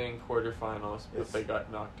 I'm saying quarterfinals, but It's- they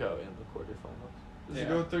got knocked out in the quarterfinals. Does Yeah. it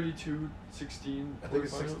go 32, 16? I think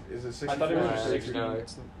it's quarterfinal? is it 64? I thought it was Uh, 16.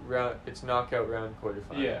 no, it's knockout round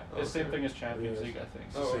quarterfinals. Yeah, it's the same Okay. thing as Champions Yeah. League, I think.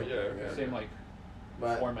 Oh, Same yeah, thing, okay. Same like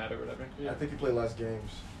But format or whatever. I think you play less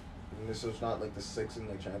games. And this is not like the 6 in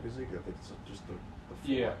like Champions League. I think it's just the 4.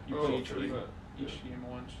 Yeah, you Oh, play each okay. game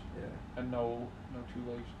once, Yeah. and no 2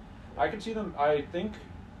 legs. I could see them. I think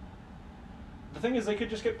the thing is they could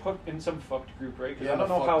just get put in some fucked group, right? 'Cause Yeah, I don't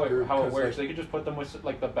the know how fucked it group, 'cause, works. like- They could just put them with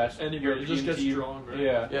like the best Anybody, European just get team. strong, right?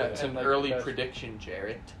 Yeah, Yeah, it's and, an like, early the best. prediction,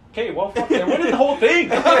 Jarrett. Okay, well, fuck, they're winning the whole thing.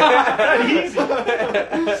 That easy.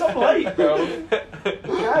 So light, bro.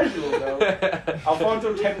 Casual, bro.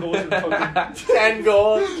 Alfonso 10 goals in fucking 10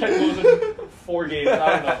 goals. 10 goals in 4 games.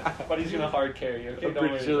 I don't know, but he's gonna hard carry. Okay, I'm don't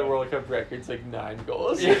pretty worry, sure the bro. World Cup record's like 9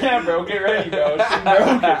 goals. Yeah, bro, get ready, bro.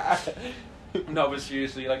 It's broken. No, but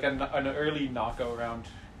seriously, like an early knockout round,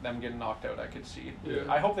 them getting knocked out, I could see. Yeah.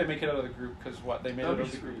 I hope they make it out of the group because they made it out That'd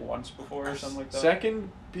of the be group sweet. once before or something like that.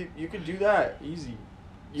 Second, you could do that easy.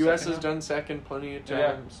 U.S. Second has now? done second plenty of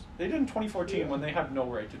Yeah. times. They did in 2014 Yeah. when they had no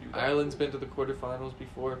right to do that. Ireland's been to the quarterfinals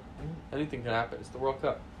before. Anything can happen. It's the World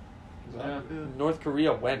Cup. Yeah. North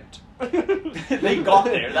Korea went. They got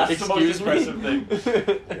there. That's the most Excuse me?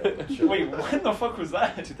 impressive thing. Wait, when the fuck was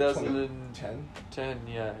that? 2010, 10.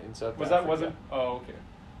 yeah, in South Was Africa. that wasn't? Oh, okay.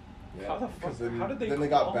 Yeah. How the fuck- 'Cause then, how did they Then they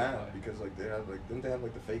got qualify? banned because like they had like didn't they have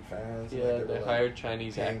like the fake fans? and, Yeah, like, they were, like, hired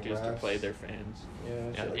Chinese paying actors to refs. play their fans.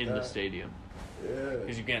 Yeah, shit like in that. the stadium. Yeah.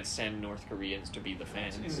 Because you can't send North Koreans to be the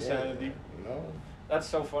fans. It's insanity. You know. That's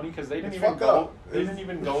so funny because they didn't It's even fucked go. up. They didn't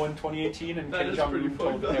even go in 2018, and That Kim is Jong pretty Un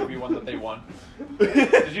told fucked up. everyone that they won.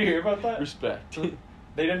 Did you hear about that? Respect.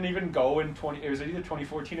 They didn't even go in 20. It was either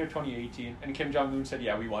 2014 or 2018, and Kim Jong Un said,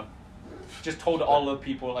 "Yeah, we won." Just told all the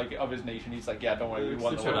people like of his nation. He's like, "Yeah, don't worry, we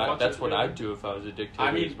won the That's what, World Cup." that's what I'd do if I was a dictator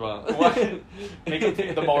I mean, as well. what? Make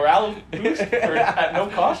it the morale boost for, at no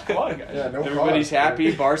cost. Come on, guys. Yeah, no Everybody's cost.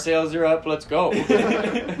 happy. Bar sales are up. Let's go.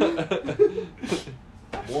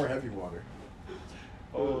 More heavy water.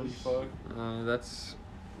 Holy fuck. That's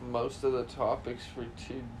most of the topics for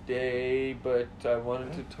today, but I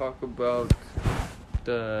wanted to talk about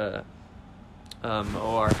the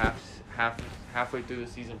our halfway through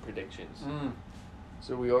the season predictions. Mm.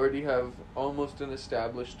 So we already have almost an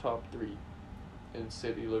established top 3 in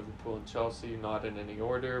City, Liverpool, and Chelsea. Not in any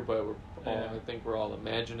order, but Yeah. I think we're all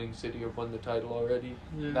imagining City have won the title already.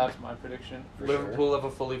 Yeah. That's my prediction. For Liverpool have a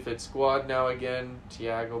fully fit squad now again.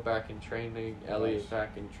 Thiago back in training. Elliot Nice.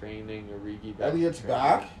 back in training. Origi back. Elliot's in training.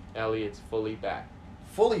 back. Elliot's fully back.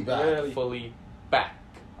 Fully back. Really? Fully back.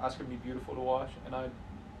 That's gonna be beautiful to watch, and I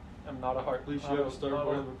am not a heart. At least I'm you have a star not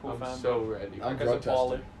boy. Liverpool I'm fan. so ready. I'm Because of drug Baller.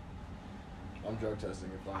 testing. I'm drug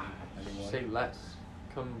testing if I'm anyone. Say less.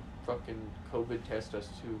 Come fucking COVID test us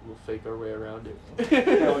too. We'll fake our way around it.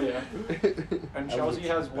 Hell yeah. And I Chelsea was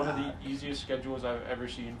has one of the back. easiest schedules I've ever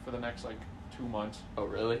seen for the next like 2 months. Oh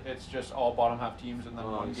really? It's just all bottom half teams and then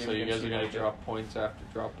one game. So you against guys are gonna United. drop points after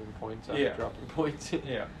dropping points after Yeah. dropping points.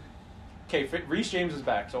 Yeah. Okay, Reece James is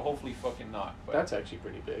back, so hopefully fucking not. But That's actually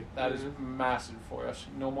pretty big. that is massive for us.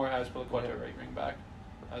 No more Azpilicueta Yeah. right wing back,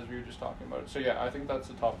 as we were just talking about. So yeah, I think that's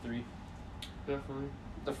the top 3. Definitely.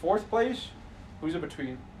 The 4th place, who's it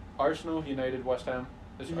between? Arsenal, United, West Ham.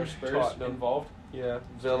 Is our Spurs Tottenham. involved? Yeah,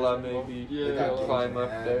 Villa Spurs involved. maybe. Yeah, They got Villa. games Climb in up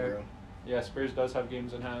hand, there. bro. Yeah, Spurs does have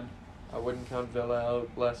games in hand. I wouldn't count Villa out.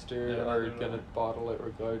 Leicester Yeah, are they're gonna not. bottle it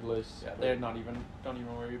regardless. Yeah, they're not even. Don't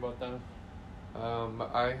even worry about them.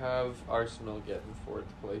 I have Arsenal getting 4th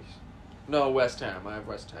place. No, West Ham. I have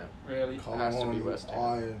West Ham. Really, Come Has to on, be you West Ham.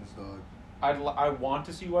 Lions, dog. I want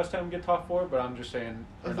to see West Ham get top 4, but I'm just saying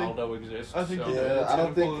I think- Ronaldo exists. I think so. Yeah, Yeah, it's I gonna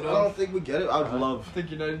don't think pull it I don't off. think we get it. I would Uh-huh. I love.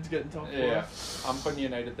 think United's getting top 4. Yeah, I'm putting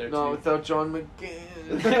United there No, too. without John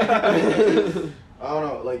McGinn. I don't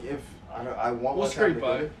know. Like if I want We'll West Ham to scrape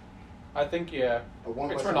by. get it. I think yeah, I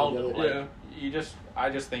want it's West Ham to Ronaldo. get Like, it. Yeah. I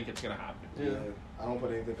just think it's gonna happen. Yeah. I don't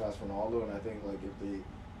put anything past Ronaldo, and I think like if they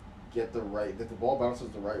get the right, if the ball bounces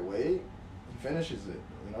the right way, he finishes it.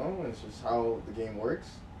 You know, and it's just how the game works.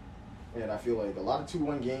 And I feel like a lot of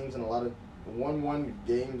 2-1 games and a lot of 1-1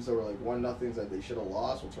 games that were like 1-0s that they should have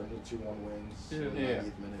lost will turn into 2-1 wins in the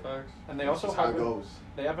 90th minute. Facts. And they That's also just how it haven't. goes.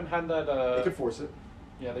 They haven't had that. They could force it.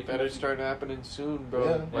 Yeah, they Better can. start happening soon,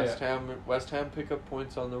 bro. Yeah. West Ham pick up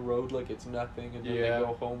points on the road like it's nothing, and then Yeah. they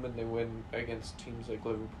go home and they win against teams like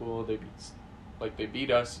Liverpool. They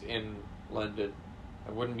beat us in London.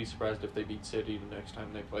 I wouldn't be surprised if they beat City the next time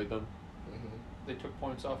they play them. They took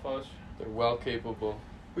points off us. They're well capable.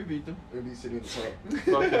 We beat them. Maybe City in the top.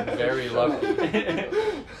 Fucking very lucky.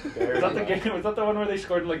 Very Was that the lucky. game? Was that the one where they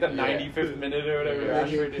scored in like the Yeah. 95th minute or whatever? Yeah,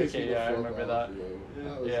 Rashford? pissed me Okay, the yeah, I fuck remember off, that.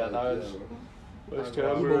 yo. Yeah, that was- yo. West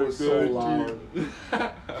Emo Ham are was so good. loud.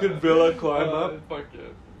 Can Villa climb up? Fuck yeah.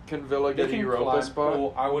 Can Villa They get a can Europa climb. spot?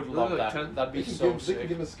 Oh, I would love They're like that. 10th. That'd be They can so give, they can sick.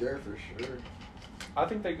 give a scare for sure. I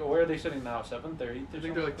think they. Where are they sitting now? 7th or 8th? I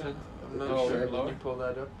think they're like 10th. I'm not Oh, sure. they're Can lower? you pull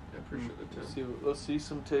that up? Yeah, pretty sure they're 10th. Let's see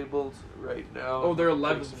some tables right now. Oh, they're Take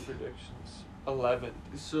 11th. Some predictions. 11th.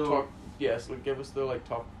 So Talk, yes, like, give us the like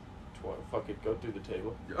top 12. Fuck it, go through the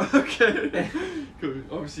table. okay. Cool.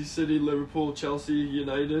 Obviously, City, Liverpool, Chelsea,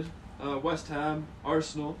 United, West Ham,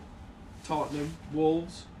 Arsenal, Tottenham,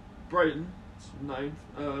 Wolves, Brighton, 9th.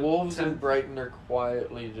 Wolves 10th. and Brighton are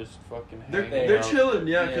quietly just fucking They're, hanging they're out. chilling,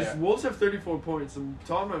 yeah, because Yeah. Wolves have 34 points and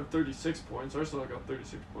Tottenham have 36 points. Arsenal got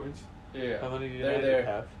 36 points. Yeah. How many do They're United there.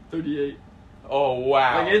 have? 38. Oh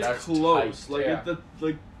wow, Like it's that's close. tight. Like Yeah.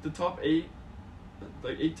 the top 8,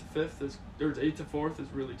 like 8 to 5th is, or 8 to 4th is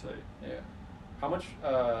really tight. Yeah. How much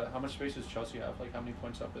space does Chelsea have? Like, how many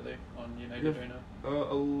points up are they on United Yeah. right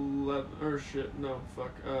now? 11 or shit, no,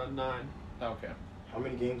 fuck, 9. Okay. How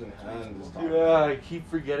many games in hand is Tottenham? Yeah, I keep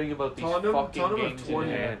forgetting about these Tottenham fucking have games in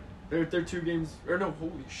 20. hand. They're 2 games, or no,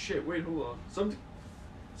 holy shit, wait, hold on.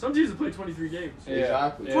 Some teams have played 23 games. Yeah.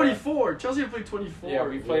 Exactly. Yeah. 24. Chelsea have played 24. Yeah,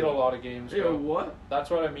 we played a lot of games. Yo, bro. what? That's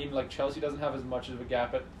what I mean. Like, Chelsea doesn't have as much of a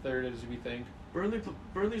gap at third as we think.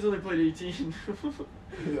 Burnley's only played 18.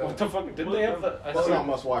 Yeah. What the fuck? Didn't What they have the- the? I That's swear- not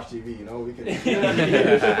must-watch TV, you know. We can.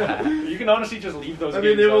 You can honestly just leave those. I mean,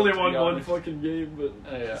 games they've out, only to won be one honest. fucking game, but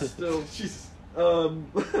Yeah. still.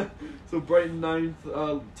 So Brighton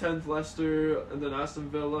 9th, 10th Leicester, and then Aston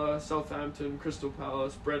Villa, Southampton, Crystal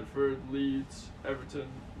Palace, Brentford, Leeds, Everton,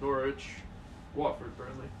 Norwich, Watford,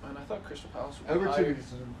 Burnley. Man, I thought Crystal Palace would be Everton higher.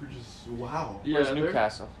 is just wow. Where's they're-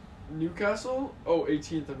 Newcastle? Newcastle? Oh,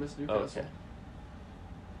 18th. I missed Newcastle. Okay.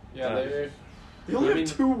 Yeah, they're. They only I have mean-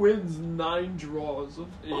 2 wins, 9 draws.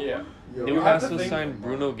 Yeah. Yo, Newcastle think- signed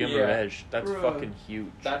Bruno Yeah. Guimaraes. That's Bruh. fucking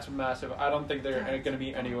huge. That's massive. I don't think they're going to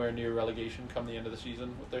be anywhere near relegation come the end of the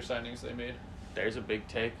season with their signings they made. There's a big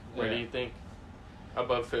take. Where Yeah. do you think?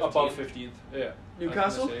 Above 15? Above 15th. Yeah.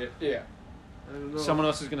 Newcastle? I was gonna say it. Yeah. I don't know. Someone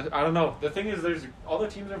else is gonna. I don't know. The thing is, there's all the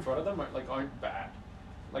teams in front of them aren't bad.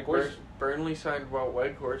 Like where's Burnley signed Wout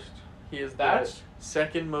Weghorst. He is That's- the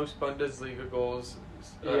second most Bundesliga goals.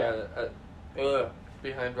 Yeah.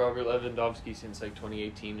 Behind Robert Lewandowski since like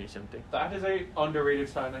 2018 or something. that is a underrated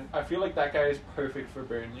signing. I feel like that guy is perfect for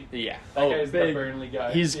Burnley. Yeah. That guy is the big. Burnley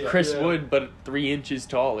guy. He's Yeah. Chris Yeah. Wood, but 3 inches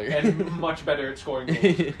taller. and much better at scoring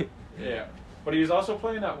goals. Yeah, but he was also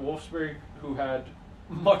playing at Wolfsburg, who had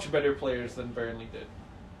much better players than Burnley did.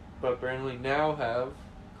 But Burnley now have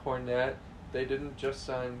Cornet. They didn't just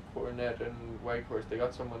sign Cornet and Weghorst. They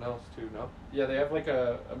got someone else too, no? Yeah, they have like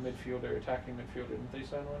a midfielder, attacking midfielder. Didn't they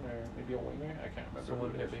sign one, or maybe a winger? I can't remember. Someone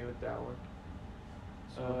who it hit is. me with that one.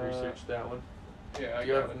 Someone Uh, researched that one. Yeah, I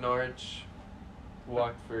You got have it. Norwich,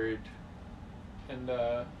 Watford. And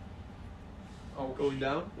oh, Going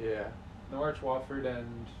down? Yeah. Norwich, Watford,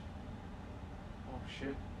 and oh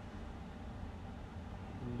shit,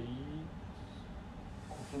 Leeds.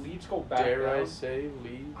 if Leeds go back Dare I down. say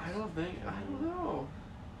Leeds? I don't know.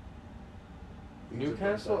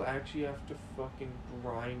 Newcastle actually have to fucking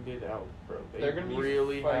grind it out, bro. They're gonna be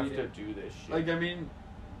really have to fighting. do this shit. Like, I mean,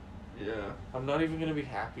 yeah. I'm not even gonna be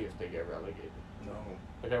happy if they get relegated. No.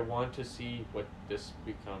 Like, I want to see what this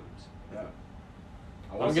becomes. Yeah.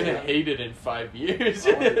 I'm gonna hate it in 5 years.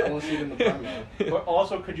 I wanna see it in the Prem, man. But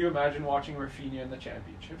also, could you imagine watching Rafinha in the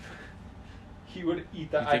championship? He would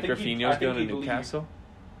eat that. You I think think Rafinha's going to he'd leave. Newcastle?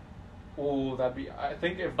 Oh, that'd be. I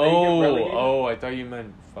think if they get relegated. Oh, I thought you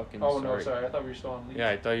meant fucking. Oh, no, sorry. I thought we were still on Leeds. Yeah,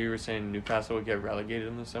 I thought you were saying Newcastle would get relegated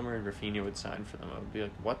in the summer and Rafinha would sign for them. I would be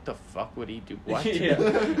like, what the fuck would he do? What? Yeah.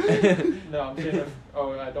 No, I'm saying.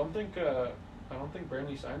 I don't think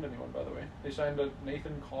Burnley signed anyone. By the way, they signed a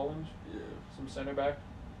Nathan Collins, Yeah. some centre back.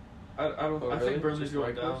 I don't. Oh, I really? think Burnley's Just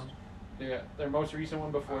going Weghorst? down. Yeah, their most recent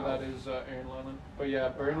one before Wow. that is Aaron Lennon. But yeah,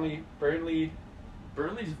 Burnley. Burnley's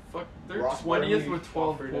they're Ross 20th Burnley, with 12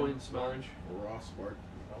 Watford, and points, man. Norwich. Ross Barkley.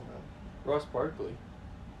 Okay. Ross Barkley.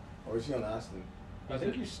 Or is he on Aston? I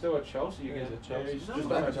think he's still at Chelsea Yeah, again. he's at Chelsea. He's No. just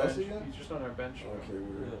Back on our at Chelsea bench. again? He's just on our bench. Okay,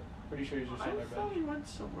 weird. Pretty sure he's just I on our thought bench. he went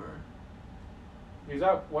somewhere. He was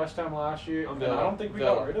at West Ham last year, and Villa. I don't think we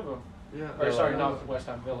Villa. got rid of him. Yeah. Or Villa. sorry, not West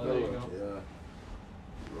Ham, Villa. There you Villa, go. yeah.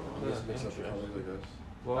 I guess mix up the colors, I guess.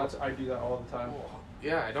 Well, I do that all the time.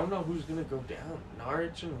 yeah, I don't know who's gonna go down.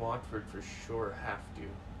 Norwich and Watford for sure have to.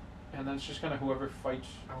 And then it's just kind of whoever fights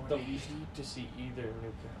I would the least. hate to see either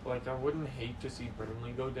Newcastle. Like, I wouldn't hate to see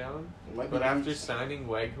Burnley go down. It might be But after Leeds. signing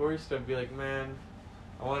Weghorst, I'd be like, man,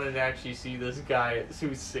 I wanted to actually see this guy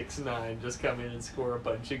who's 6'9" just come in and score a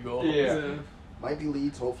bunch of goals. Yeah. Might be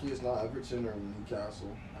Leeds. Hopefully, it's not Everton or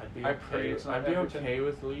Newcastle. I'd be I okay. pray it's not I'd be Everton. okay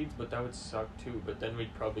with Leeds, but that would suck too. But then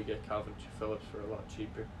we'd probably get Calvin Phillips for a lot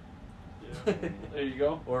cheaper. Yeah. There you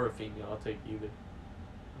go. Or Rafinha, I'll take either.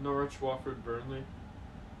 Norwich, Watford, Burnley.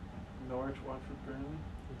 Norwich, Watford, Burnley.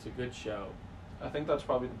 It's a good show. I think that's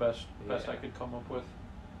probably the best Yeah. I could come up with.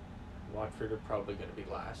 Watford are probably going to be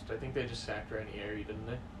last. I think they just sacked Ranieri, didn't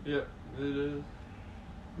they? Yeah, it is.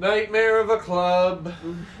 Nightmare of a club.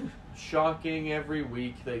 Shocking every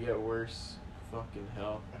week they get worse. Fucking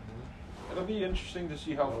hell. It'll be interesting to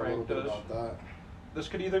see how Know a little Frank bit does. about that. This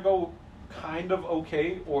could either go kind of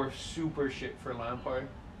okay or super shit for Lampard.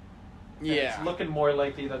 And it's looking more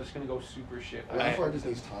likely that it's going to go super shit. Lampard just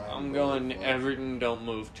needs time. I'm but, going like, Everton don't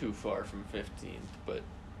move too far from 15th, but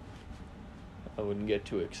I wouldn't get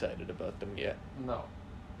too excited about them yet. No,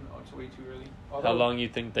 it's way too early. How long you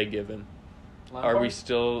think they give him? Lampard? Are we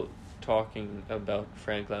still talking about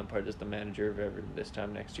Frank Lampard as the manager of Everton this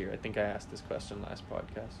time next year? I think I asked this question last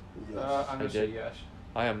podcast. Yes. I'm I going to say did. yes.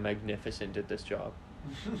 I am magnificent at this job.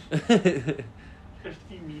 Just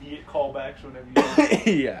immediate callbacks whenever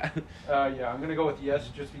you Yeah. yeah, I'm going to go with yes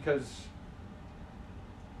just because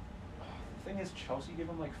the thing is Chelsea gave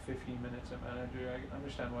him like 15 minutes at manager. I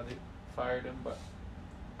understand why they fired him, but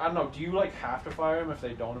I don't know. Do you like have to fire him if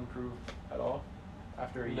they don't improve at all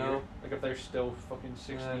after a No. year? Like if they're still fucking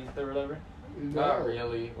 16th or whatever? Not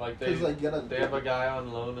really. Like they 'Cause, like, they have a guy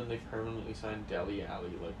on loan and they permanently signed Dele Alli.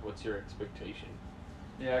 Like, what's your expectation?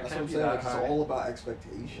 Yeah, it That's what can't I'm be saying. that Like, high. it's all about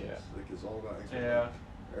expectations. Yeah. Like, it's all about Yeah. expectations.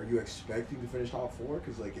 Are you expecting to finish top 4?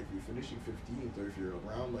 Because, like, if you're finishing 15th or if you're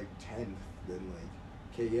around, like, 10th, then,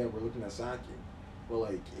 like, okay, yeah, we're looking at sacking. But,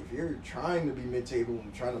 like, if you're trying to be mid-table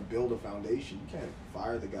and trying to build a foundation, you can't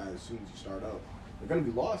fire the guy as soon as you start out. There are going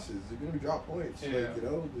to be losses. There are going to be drop points. Yeah. Like, you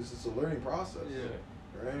know, this is a learning process. Yeah.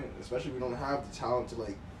 Right? Especially we don't have the talent to,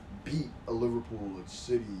 like, beat a Liverpool, a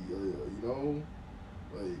City, or, you know?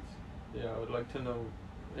 Like, Yeah, I would like to know.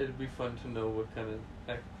 It'd be fun to know what kind of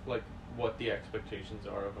what the expectations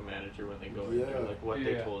are of a manager when they go in there, Yeah. like what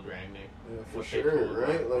they Yeah. told Rangnick. yeah, for What they sure, told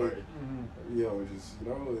right? Like, Lampard. Mhm. you know, just, you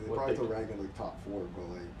know, they What probably they told do. Ragnar like top 4, but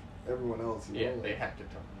like everyone else, you Yeah, know, they like, had to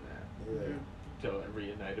tell him that. yeah, Tell every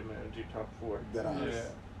United manager top 4. that eyes. Yeah.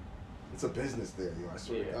 It's a business there, yo. I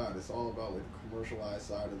swear to Yeah. God, it's all about like the commercialized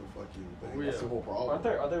side of the fucking thing. Oh, That's yeah. the whole problem. Aren't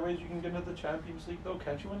there other ways you can get into the Champions League though?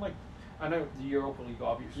 Can't you win like, I know the Europa League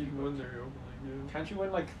obviously. You can but win their own league. Can't you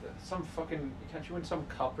win like some fucking? Can't you win some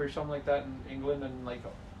cup or something like that in England and like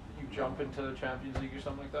you jump into the Champions League or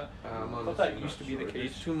something like that? I'm I thought honestly that not used to be the sure.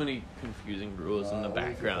 case. There's too many confusing rules in the Only if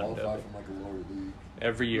you background qualify of it. from like a lower league.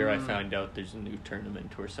 Every year I Mm. find out there's a new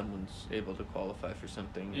tournament where someone's able to qualify for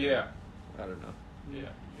something. Yeah. I don't know. Yeah,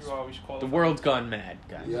 you always qualify. The world's gone mad,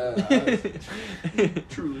 guys. Yeah,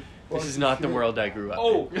 Truly. This is not the world I grew up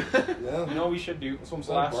Oh, in. Yeah, you know what we should do? that's what I'm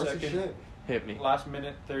saying. Last Varsity second, shit. Hit me. last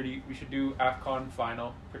minute 30. We should do AFCON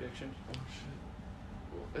final predictions. Oh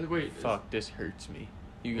shit. Wait. Fuck, this hurts me.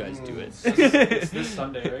 You guys do it. It's this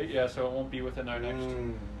Sunday, right? Yeah, so it won't be within our next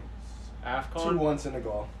AFCON. 2-1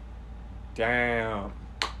 Senegal. Damn.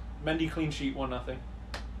 Mendy clean sheet, 1-0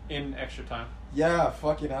 in extra time. Yeah,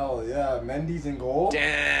 fucking hell. Yeah, Mendy's in goal.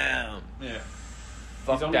 Damn. Yeah.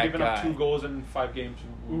 Fuck He's only that given up guy. 2 goals in 5 games.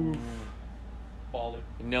 Oof. Baller.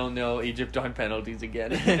 No, Egypt on penalties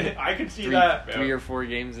again. I could see that. 3 or 4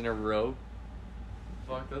 games in a row.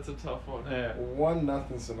 Fuck, that's a tough one. Yeah.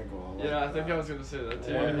 1-0 Senegal. like Yeah, I think that. I was gonna say that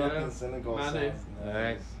too. 1-0 Yeah. Senegal. Mane. Sounds nice.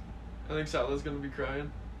 Alright. I think Salah's gonna be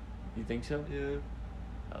crying. You think so? Yeah.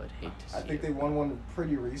 I would hate to see I think it. they won one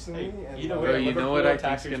pretty recently. Hey, and either like, way, Bro, you know Liverpool what I think's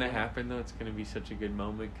attackers gonna win. happen though? It's gonna be such a good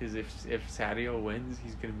moment because if Sadio wins,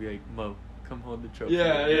 he's gonna be like, Mo, come hold the trophy.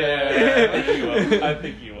 Yeah, I think he will. I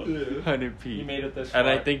think he will. Yeah. 100p. He made it this And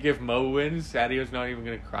I far. think if Mo wins, Sadio's not even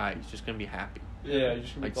gonna cry. He's just gonna be happy. Yeah, you're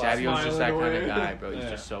just gonna Like be glad. Sadio's just that Smiling kind of away. guy, bro. He's Yeah.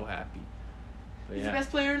 just so happy. But He's yeah. the best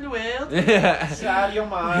player in the world. Sadio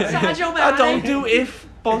Mane. Sadio Mane. I don't do if,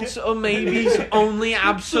 buts, or maybes, only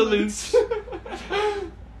absolutes.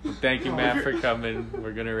 Thank you, Matt, for coming.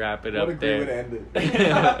 We're gonna wrap it What a up great way to there. end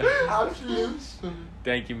it. Absolutes.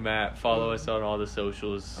 Thank you, Matt. Follow us on all the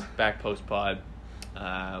socials. Backpost Pod.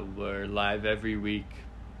 We're live every week.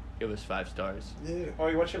 Give us 5 stars. Yeah.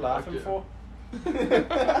 Oh, what you laughing Okay. for?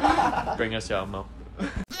 Bring us Elmo.